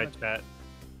at? Yeah, In my chat.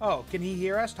 Oh, can he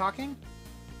hear us talking?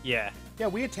 Yeah. Yeah,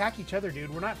 we attack each other,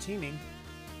 dude. We're not teaming.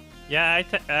 Yeah,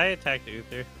 I attacked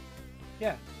Uther.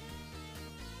 Yeah.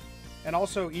 And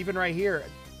also, even right here,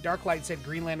 Darklight said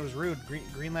Greenland was rude.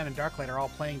 Greenland and Darklight are all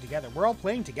playing together. We're all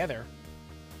playing together.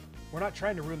 We're not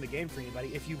trying to ruin the game for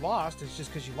anybody. If you lost, it's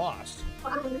just because you lost.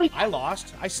 I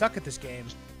lost. I suck at this game.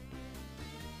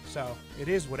 So, it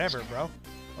is whatever, bro.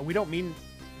 We don't mean,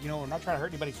 you know, we're not trying to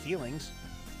hurt anybody's feelings.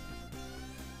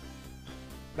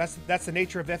 That's the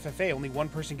nature of FFA. Only one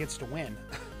person gets to win.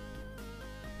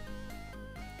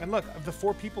 And look, of the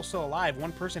 4 people still alive,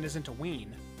 1 person isn't a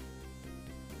ween.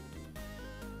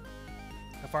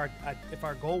 If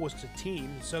our goal was to team,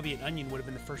 Soviet Onion would have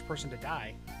been the first person to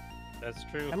die. That's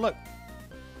true. And look,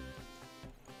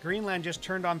 Greenland just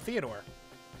turned on Theodore.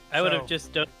 I would have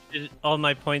just donated all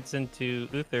my points into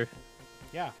Uther.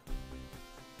 Yeah.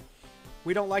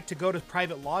 We don't like to go to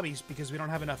private lobbies because we don't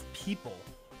have enough people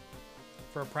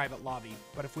for a private lobby.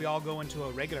 But if we all go into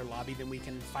a regular lobby, then we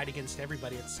can fight against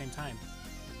everybody at the same time.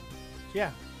 So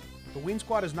yeah, the Ween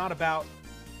Squad is not about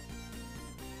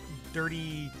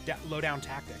dirty, low-down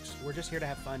tactics. We're just here to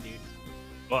have fun, dude.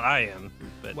 Well, I am,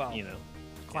 but, well, you know.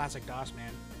 Classic DOS,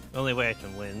 man. The only way I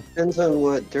can win. Depends on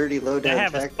what dirty low-down I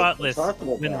have a tactics spotless we're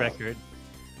talking win about. record.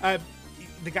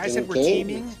 The guy said we're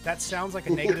teaming. That sounds like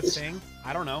a negative thing.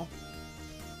 I don't know.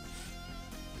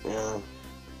 Yeah.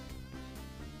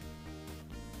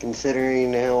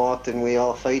 Considering how often we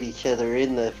all fight each other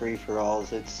in the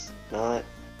free-for-alls, it's not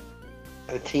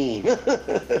a team.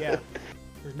 Yeah.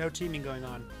 There's no teaming going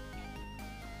on.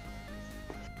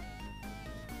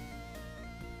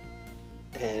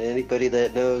 And anybody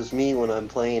that knows me when I'm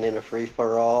playing in a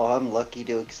free-for-all, I'm lucky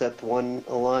to accept one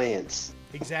alliance.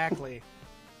 Exactly.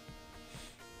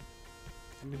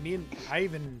 I mean,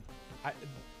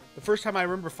 the first time I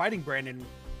remember fighting Brandon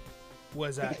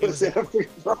was it was in a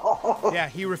free-for-all. Yeah,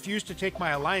 he refused to take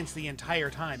my alliance the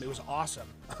entire time. It was awesome.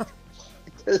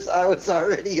 Because I was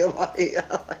already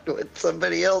allied with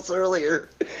somebody else earlier.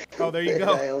 Oh, there you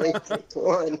go. I only took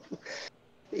one.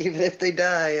 Even if they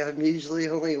die, I'm usually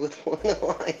only with one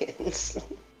alliance.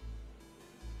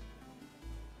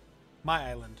 My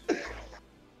island.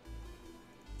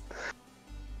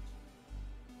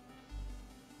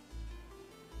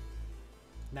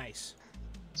 Nice.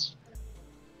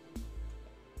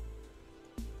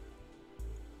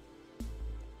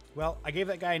 Well, I gave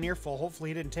that guy an earful. Hopefully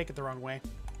he didn't take it the wrong way.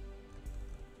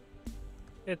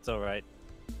 It's alright.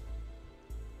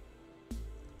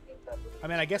 I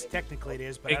mean, I guess technically it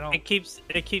is, but I don't...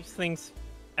 It keeps things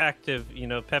active, you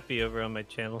know, peppy over on my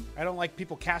channel. I don't like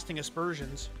people casting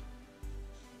aspersions.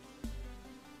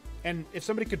 And if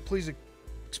somebody could please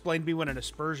explain to me what an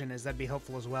aspersion is, that'd be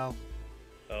helpful as well.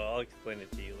 Oh, I'll explain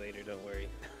it to you later, don't worry.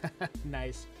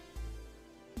 Nice.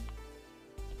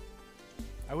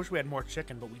 I wish we had more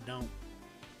chicken, but we don't.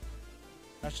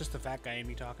 That's just the fat guy in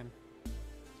me talking.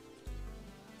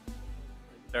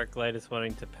 Darklight is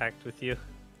wanting to pact with you.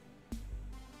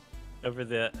 Over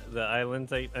the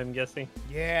islands, I'm guessing?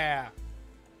 Yeah.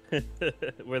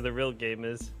 Where the real game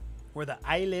is. We're the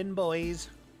island boys.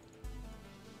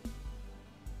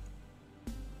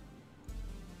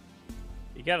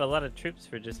 You got a lot of troops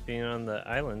for just being on the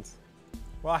islands.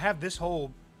 Well, I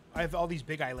have all these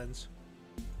big islands.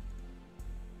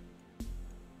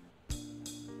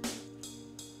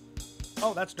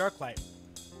 Oh, that's Darklight.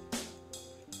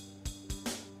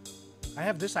 I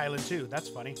have this island too. That's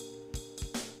funny.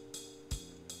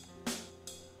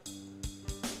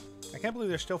 I can't believe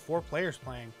there's still 4 players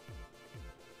playing.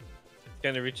 It's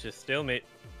gonna reach a stalemate.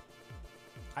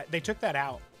 They took that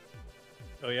out.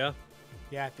 Oh yeah?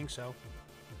 Yeah, I think so.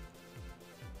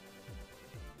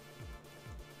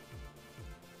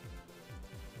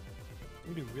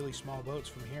 We do really small boats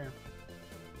from here.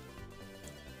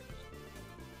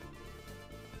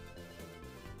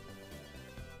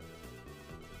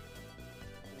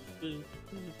 Boo,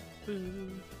 boo,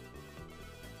 boo.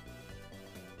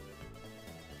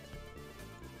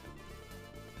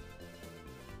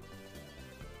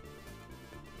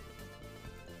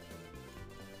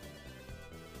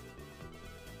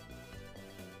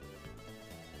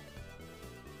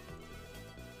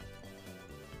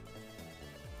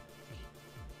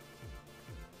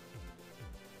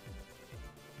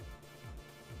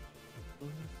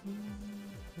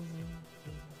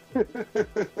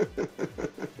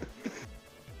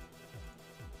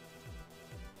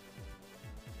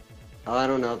 Oh, I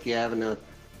don't know if you have enough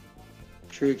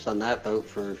troops on that boat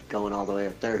for going all the way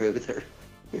up there either.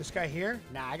 This guy here?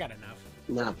 Nah, I got enough.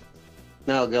 No.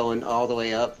 No, going all the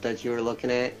way up that you were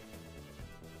looking at.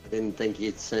 I didn't think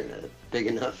you'd sent big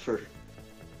enough for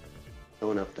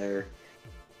going up there.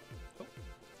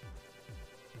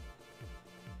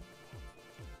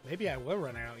 Maybe I will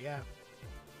run out, yeah.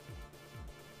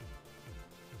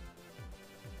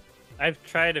 I've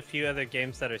tried a few other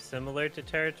games that are similar to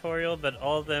Territorial, but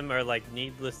all of them are like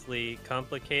needlessly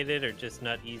complicated or just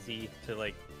not easy to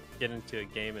like get into a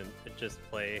game and just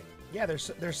play. Yeah,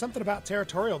 there's something about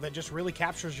Territorial that just really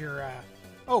captures your...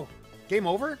 Oh, game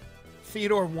over?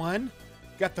 Theodore won?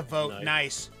 Got the vote.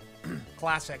 Nice.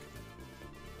 Classic.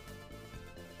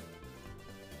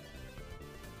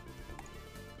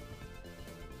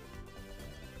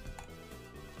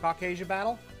 Caucasia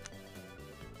battle?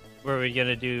 Were we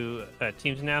gonna do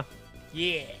teams now?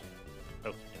 Yeah.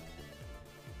 Okay.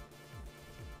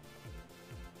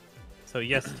 So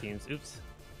yes, teams. Oops.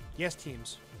 Yes,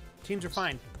 teams. Teams are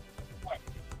fine.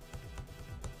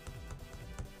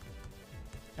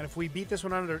 And if we beat this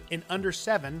one in under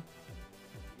 7,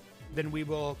 then we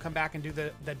will come back and do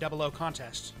the 00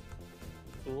 contest.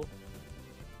 Cool.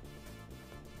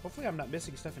 Hopefully I'm not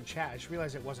missing stuff in chat. I just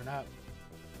realized it wasn't up.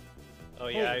 Oh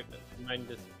yeah, mine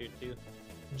disappeared too.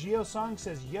 Geo Song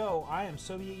says, "Yo, I am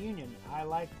Soviet Union. I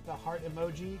like the heart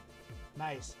emoji.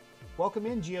 Nice. Welcome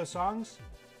in, Geo Songs.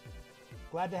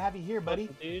 Glad to have you here, buddy.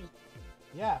 Welcome, dude.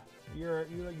 Yeah, you're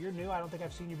new. I don't think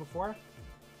I've seen you before.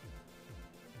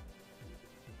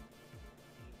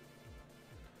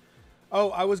 Oh,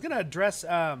 I was gonna address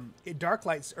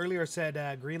Darklights earlier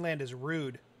said Greenland is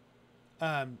rude.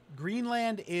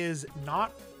 Greenland is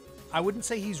not. I wouldn't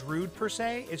say he's rude per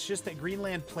se. It's just that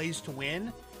Greenland plays to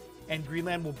win, and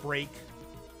Greenland will break.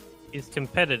 He's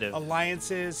competitive.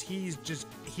 Alliances. He's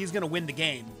gonna win the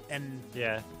game, and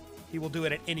Yeah. he will do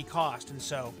it at any cost. And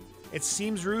so it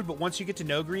seems rude, but once you get to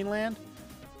know Greenland,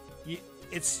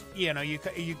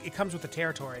 it comes with the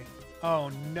territory. Oh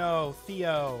no,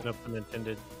 Theo. No pun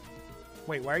intended.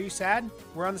 Wait, why are you sad?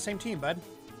 We're on the same team, bud.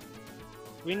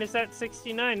 Wien is at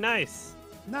 69. Nice.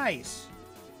 Nice.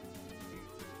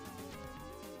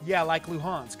 Yeah, like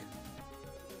Luhansk.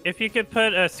 If you could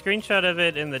put a screenshot of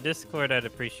it in the Discord, I'd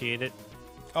appreciate it.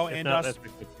 Oh, If and not, that's okay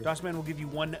too. DOSman will give you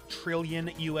 $1 trillion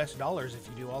if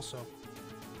you do also.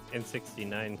 And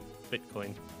 69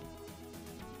 Bitcoin.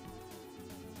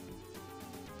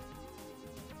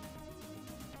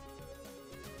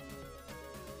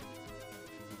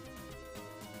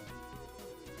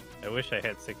 I wish I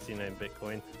had 69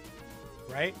 Bitcoin.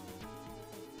 Right?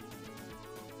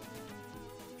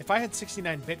 If I had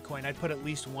 69 Bitcoin, I'd put at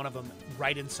least one of them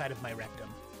right inside of my rectum.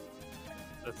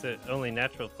 That's the only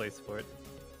natural place for it.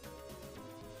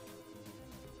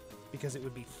 Because it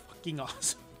would be fucking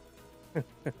awesome.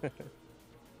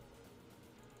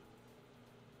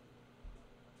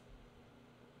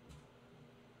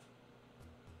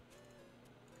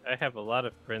 I have a lot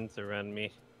of friends around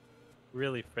me.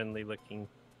 Really friendly looking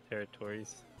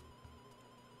territories.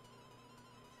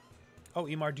 Oh,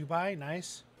 Emar Dubai,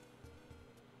 nice.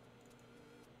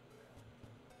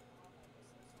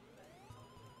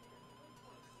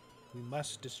 We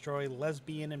must destroy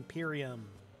lesbian imperium.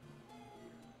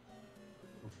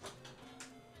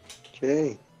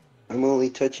 Okay. I'm only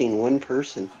touching one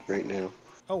person right now.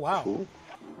 Oh, wow. Cool.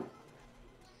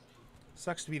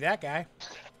 Sucks to be that guy.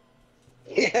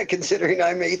 Yeah, considering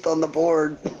I'm 8th on the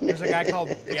board. There's a guy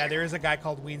called, yeah, there is a guy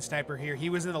called Ween Sniper here. He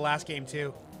was in the last game,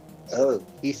 too. Oh,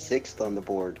 he's 6th on the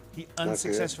board. He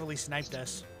unsuccessfully sniped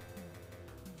us.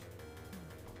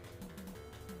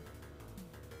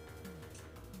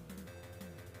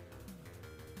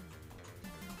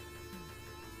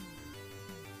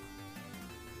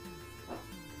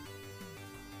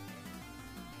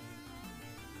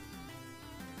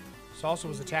 Salsa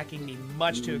was attacking me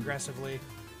much too aggressively.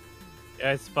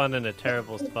 I spawned in a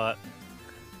terrible spot.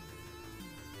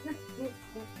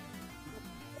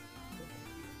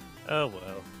 Oh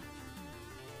well.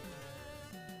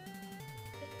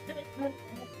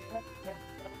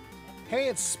 Hey,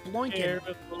 it's Sploinkin.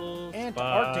 Terrible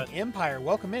Antarctic spot. Empire.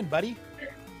 Welcome in, buddy.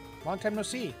 Long time no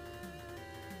see.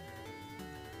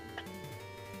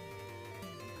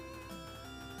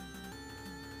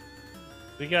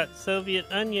 We got Soviet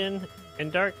Onion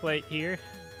and Darklight here.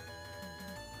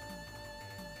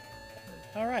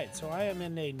 All right, so I am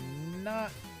in a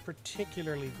not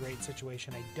particularly great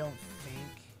situation, I don't think.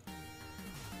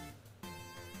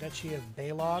 Duchy of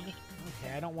Balog.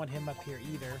 Okay, I don't want him up here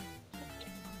either.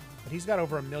 But he's got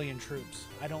over 1 million troops.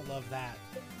 I don't love that.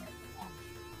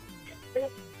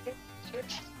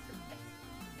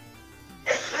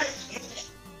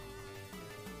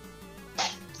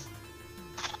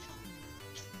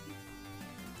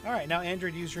 All right, now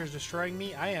Android user is destroying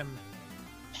me. I am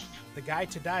the guy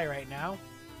to die right now.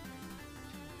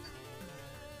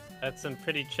 That's some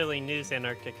pretty chilling news,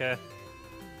 Antarctica.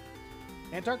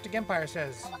 Antarctic Empire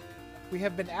says, we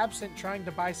have been absent trying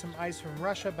to buy some ice from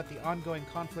Russia, but the ongoing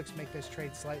conflicts make this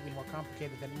trade slightly more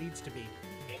complicated than it needs to be.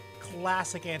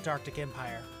 Classic Antarctic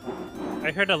Empire.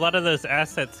 I heard a lot of those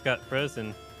assets got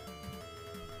frozen.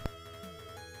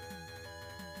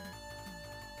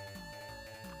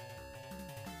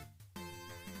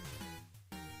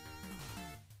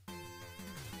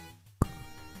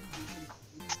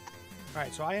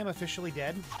 Alright, so I am officially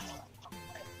dead.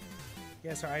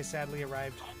 Yes, our ice sadly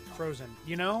arrived frozen.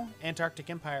 You know, Antarctic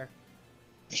Empire,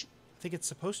 I think it's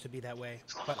supposed to be that way.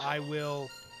 But I will...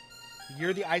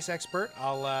 You're the ice expert.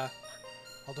 I'll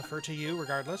defer to you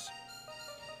regardless.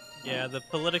 Yeah, the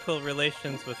political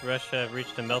relations with Russia have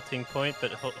reached a melting point,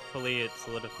 but hopefully it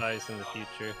solidifies in the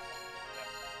future.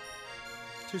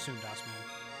 Too soon,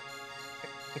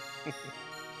 DOSman.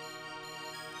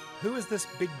 Who is this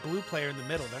big blue player in the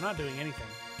middle? They're not doing anything.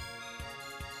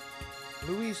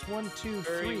 Luis 1, 2,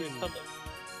 3.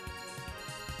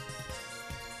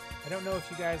 I don't know if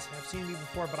you guys have seen me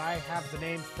before, but I have the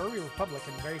name Furry Republic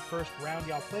in the very first round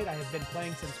y'all played. I have been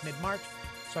playing since mid-March,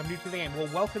 so I'm new to the game. Well,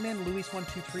 welcome in Luis 1,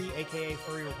 2, 3, aka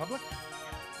Furry Republic.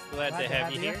 Glad to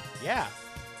have you here. Yeah.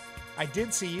 I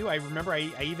did see you. I remember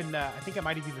I even, I think I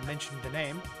might have even mentioned the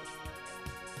name.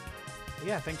 But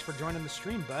yeah, thanks for joining the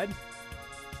stream, bud.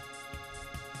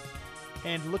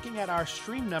 And looking at our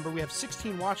stream number, we have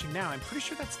 16 watching now. I'm pretty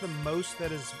sure that's the most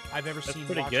that I've ever seen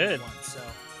pretty watching good. once. So,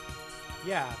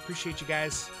 yeah, appreciate you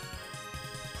guys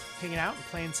hanging out and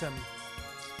playing some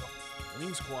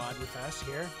Wing Squad with us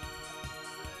here.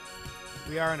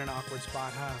 We are in an awkward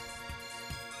spot, huh?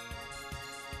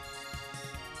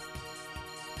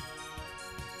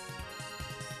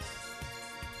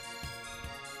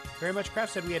 Very much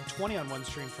Craft said we had 20 on one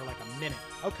stream for like a minute.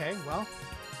 Okay, well,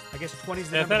 I guess 20 is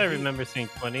the number. I thought I remember seeing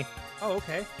 20. Oh,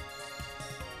 okay.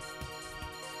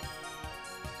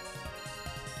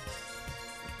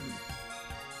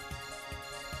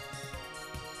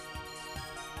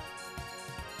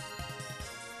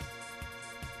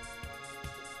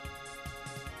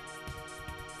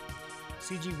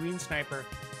 CG Ween Sniper,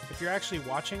 if you're actually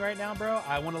watching right now, bro,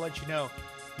 I want to let you know,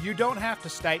 you don't have to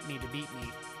snipe me to beat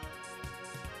me.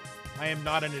 I am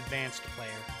not an advanced player.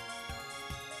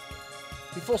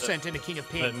 He full sent into King of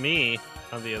Ping. But me,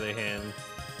 on the other hand,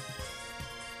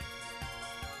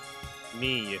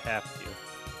 you have to.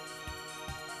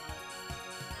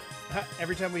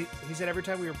 He said every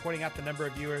time we were pointing out the number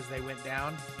of viewers, they went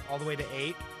down all the way to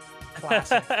 8.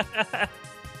 Classic.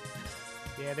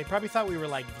 Yeah, they probably thought we were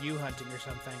like view hunting or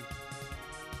something.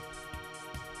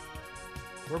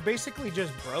 We're basically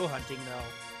just bro hunting, though.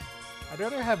 I'd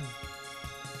rather have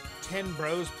 10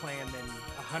 bros playing than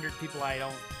 100 people I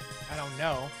don't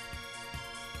know.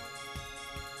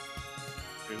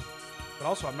 True. But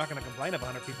also, I'm not going to complain if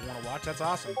 100 people want to watch. That's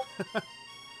awesome.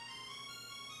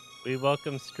 We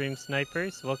welcome stream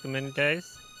snipers. Welcome in,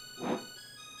 guys.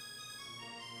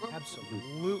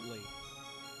 Absolutely.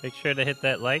 Make sure to hit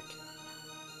that like.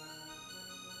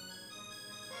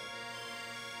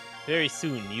 Very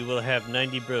soon, you will have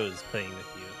 90 bros playing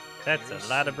with you. That's a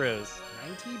lot of bros.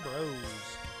 90 bros.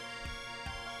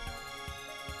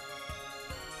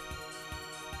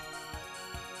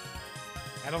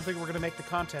 I don't think we're going to make the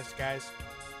contest, guys.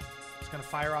 It's going to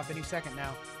fire off any second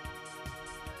now.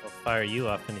 I'll fire you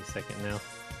off any second now.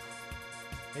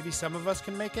 Maybe some of us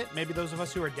can make it. Maybe those of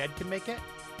us who are dead can make it.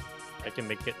 I can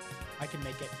make it. I can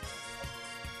make it.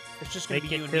 It's just going to Make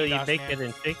be you it and till me, you DOS make man. it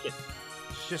and fake it.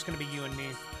 It's just going to be you and me.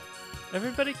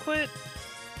 Everybody quit.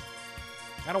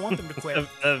 I don't want them to quit.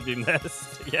 That would be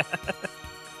messed. Yeah.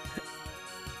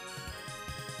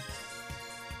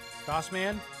 DOS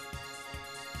man?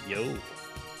 Yo.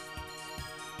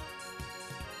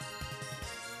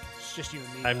 It's just you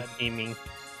and me, I'm bud. teaming.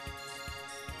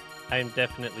 I'm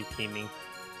definitely teaming.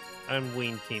 I'm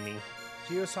Ween teaming.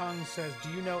 Geosong says, do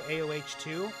you know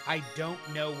AOH2? I don't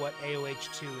know what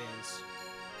AOH2 is.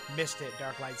 Missed it,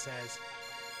 Darklight says.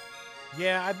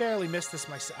 Yeah, I barely missed this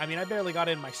myself. I mean, I barely got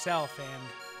in myself, and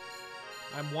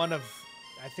I'm one of...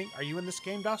 I think... Are you in this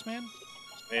game, DOS man?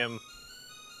 I am.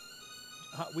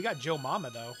 We got Joe Mama,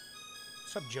 though.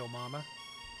 What's up, Joe Mama?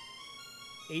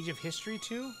 Age of History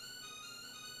 2?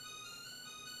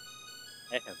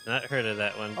 I have not heard of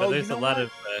that one, but Oh, there's you a know lot what?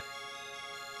 of...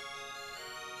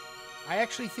 I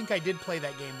actually think I did play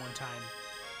that game one time.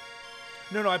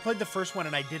 No, I played the first one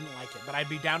and I didn't like it, but I'd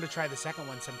be down to try the second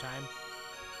one sometime.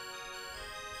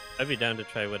 I'd be down to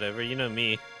try whatever. You know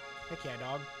me. Heck yeah,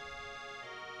 dog.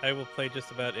 I will play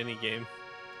just about any game.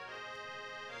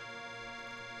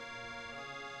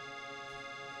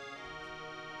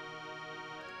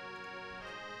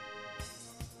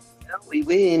 We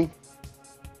win.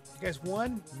 You guys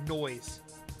won? Noise.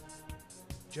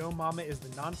 Joe Mama is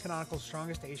the non-canonical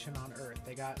strongest Asian on Earth.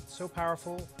 They got so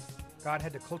powerful, God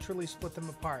had to culturally split them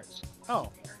apart.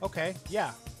 Oh, okay,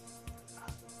 yeah.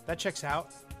 That checks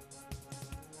out.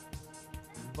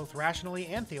 Both rationally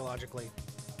and theologically.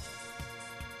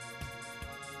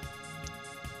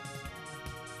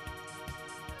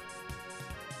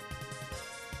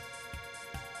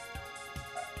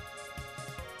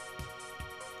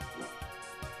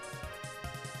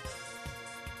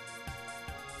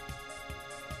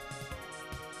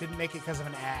 Didn't make it because of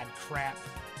an ad. Crap.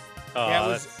 Oh, yeah,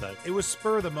 that sucks. it was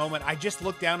spur of the moment. I just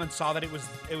looked down and saw that it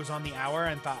was on the hour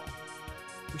and thought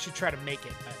we should try to make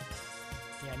it, but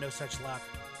yeah, no such luck.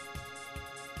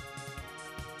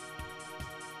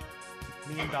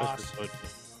 Me and Doss.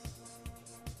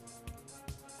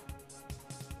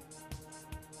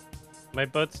 My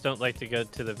boats don't like to go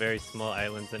to the very small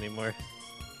islands anymore.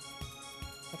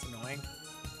 That's annoying.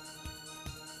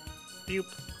 Boop.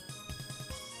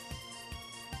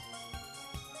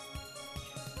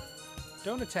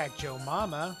 Don't attack Joe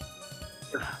Mama.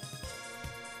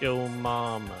 Yo,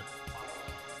 mama.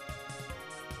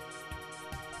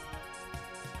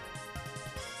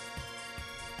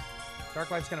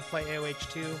 Darklight's gonna play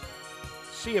AOH 2.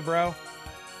 See ya, bro.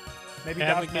 Maybe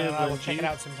Have a Dogman and good I will one, check G. it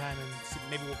out sometime and see,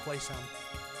 maybe we'll play some.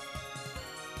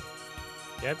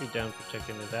 Yeah, I'd be down for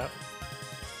checking it out.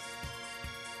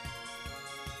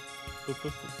 Boop,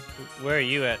 boop, boop, boop. Where are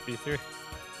you at, Luther?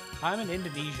 I'm in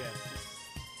Indonesia.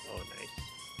 Oh,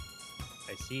 nice.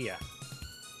 I see ya.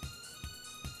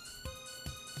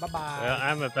 Bye-bye. Well,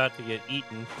 I'm about to get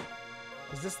eaten.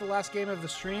 Is this the last game of the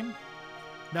stream?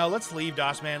 No, let's leave,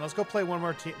 Doss, man. Let's go play one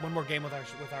more game with our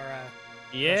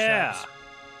Yeah. subs.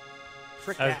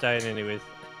 Frick I was that. dying anyways.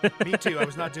 Me too. I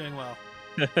was not doing well.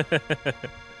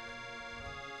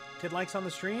 Kid likes on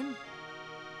the stream?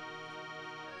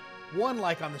 1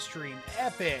 like on the stream.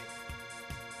 Epic.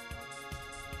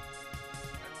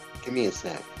 Give me a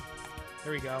sec.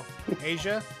 There we go.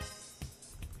 Asia.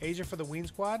 Asia for the Ween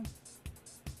Squad.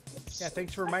 Yeah,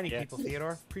 thanks for reminding people,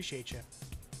 Theodore. Appreciate you.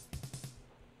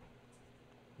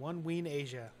 1 Ween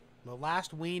Asia. The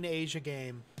last Ween Asia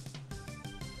game.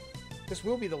 This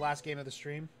will be the last game of the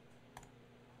stream.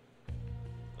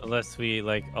 Unless we,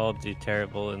 like, all do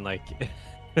terrible and, like,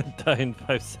 die in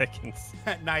 5 seconds.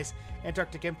 Nice.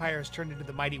 Antarctic Empire has turned into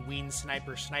the mighty Ween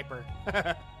Sniper.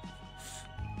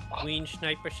 Queen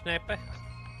Sniper.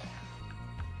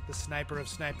 The sniper of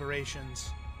sniperations.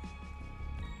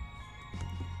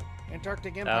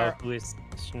 Antarctic Empire. Who is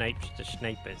snipes the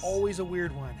snipers? Always a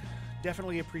weird one.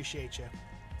 Definitely appreciate you.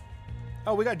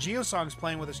 Oh, we got Geosongs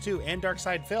playing with us too, and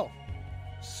Darkside Phil.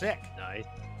 Sick. Nice.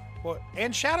 Well,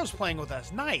 and Shadow's playing with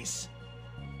us. Nice.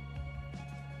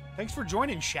 Thanks for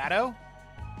joining, Shadow.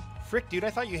 Frick, dude, I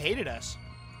thought you hated us.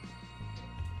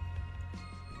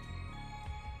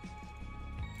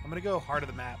 I'm gonna go heart of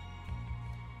the map.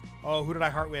 Oh, who did I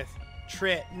heart with?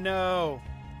 Trit. No.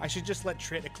 I should just let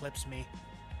Trit eclipse me.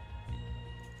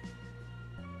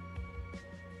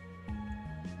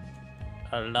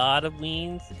 A lot of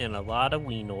weens and a lot of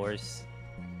weenors.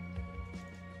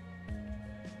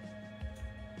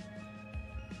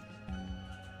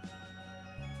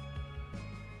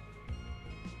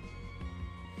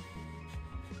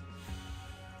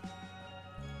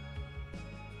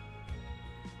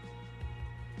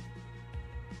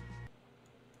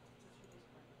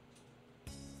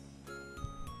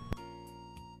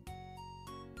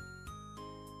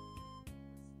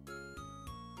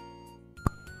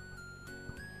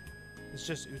 It's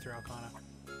just Uther Alcana.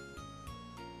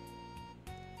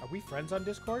 Are we friends on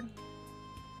Discord?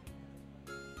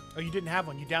 Oh, you didn't have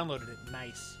one. You downloaded it.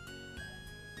 Nice.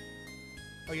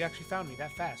 Oh, you actually found me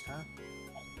that fast, huh?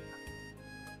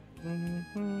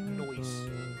 Noise.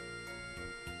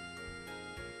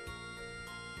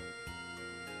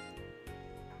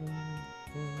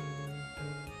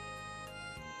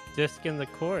 Disc in the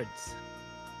chords.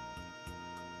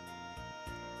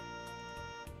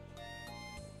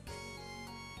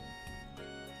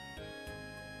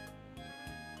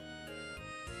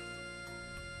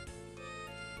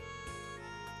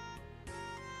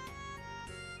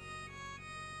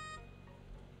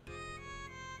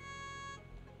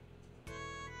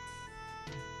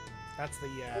 That's the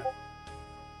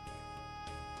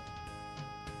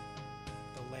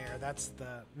That's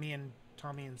the me and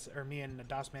Tommy or me and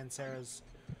Dossman Sarah's,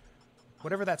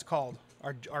 whatever that's called.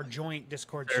 Our joint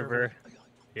Discord server.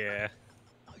 Yeah.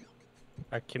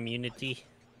 Our community.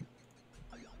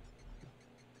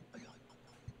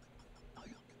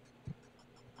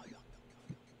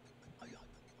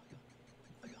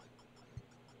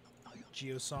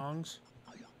 Geo songs.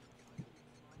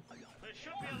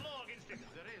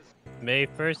 May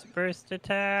 1st burst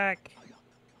attack.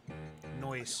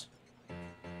 Noise.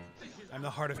 I'm the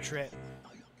heart of Trit.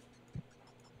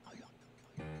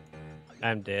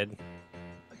 I'm dead.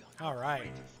 All right.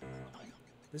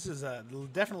 This is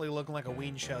definitely looking like a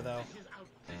Ween show, though.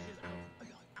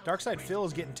 Darkside Phil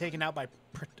is getting taken out by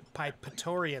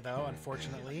Pretoria, though,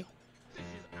 unfortunately.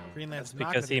 Greenland's not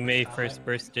Because he gonna be May able to 1st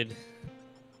bursted.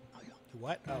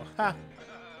 What? Oh, ha.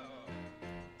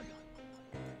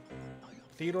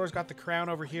 Theodore's got the crown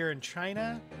over here in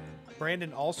China.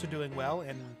 Brandon also doing well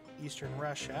in Eastern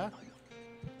Russia.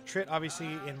 Trit, obviously,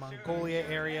 in Mongolia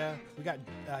area. We got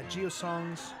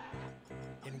Geosongs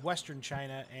in Western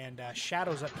China and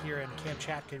Shadows up here in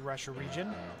Kamchatka, Russia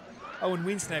region. Oh, and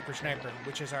Ween Sniper,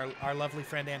 which is our lovely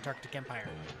friend Antarctic Empire.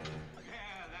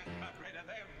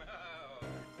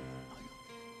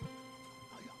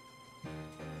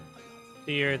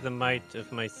 Fear the might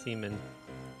of my semen.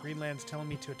 Greenland's telling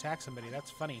me to attack somebody. That's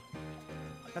funny.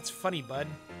 That's funny, bud.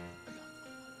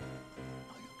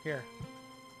 Here.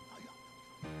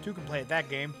 Two can play at that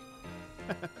game.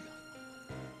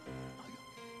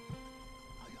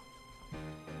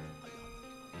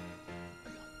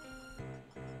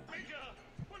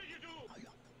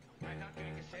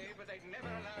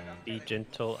 Be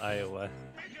gentle, Iowa.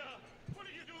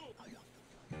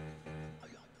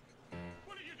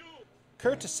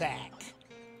 Kurtisak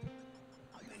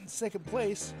in second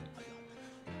place.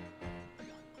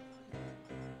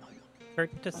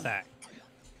 Kurtisak.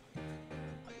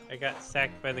 I got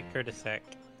sacked by the Kurtisak.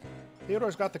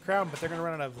 Theodore's got the crown, but they're going to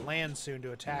run out of land soon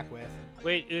to attack with.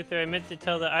 Wait, Uther, I meant to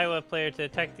tell the Iowa player to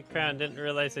attack the crown. Didn't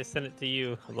realize I sent it to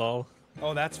you. Lol.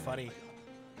 Oh, that's funny.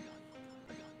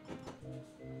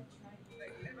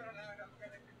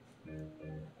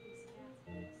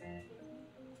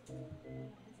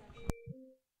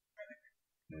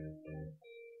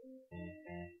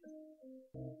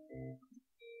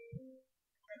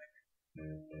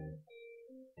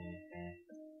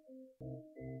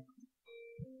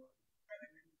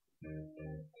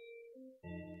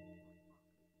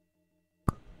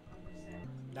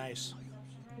 Nice.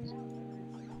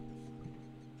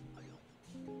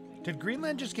 Did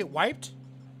Greenland just get wiped?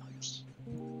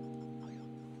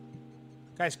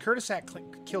 Guys,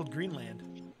 Kurtisak killed Greenland.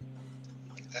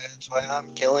 That's why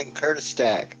I'm killing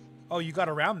Kurtisak. Oh, you got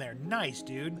around there. Nice,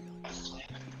 dude.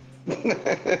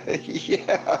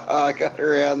 Yeah, I got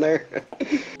around there.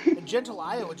 And Gentle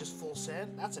Iowa just full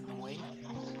send. That's annoying.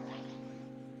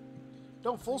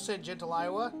 Don't full send, Gentle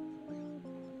Iowa.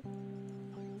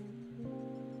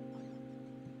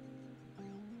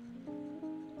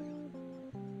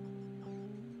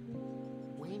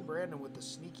 Ween Brandon with the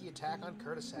sneaky attack on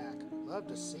Kurtisak. Love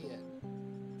to see it.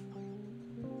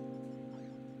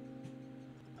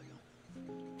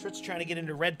 Trit's trying to get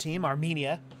into red team,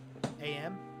 Armenia.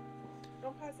 AM.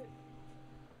 Don't pause it.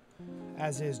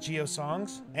 As is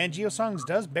Geosongs. And Geosongs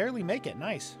does barely make it.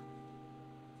 Nice.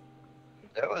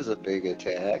 That was a big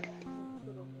attack.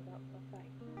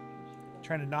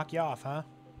 Trying to knock you off, huh?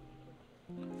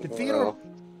 Did Theodore...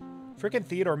 Freaking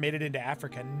Theodore made it into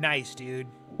Africa. Nice, dude.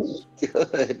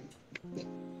 Good.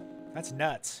 That's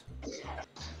nuts.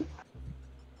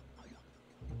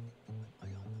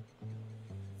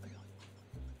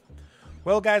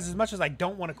 Well, guys, as much as I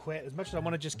don't want to quit, as much as I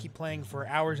want to just keep playing for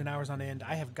hours and hours on end,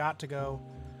 I have got to go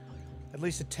at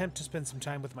least attempt to spend some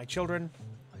time with my children.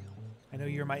 I know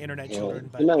you're my internet children,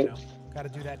 but, you know, got to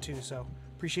do that too. So,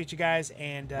 appreciate you guys,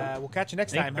 and we'll catch you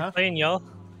next time, Thanks huh? for playing, y'all.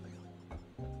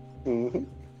 Mm-hmm.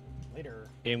 Later.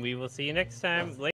 And we will see you next time. Later.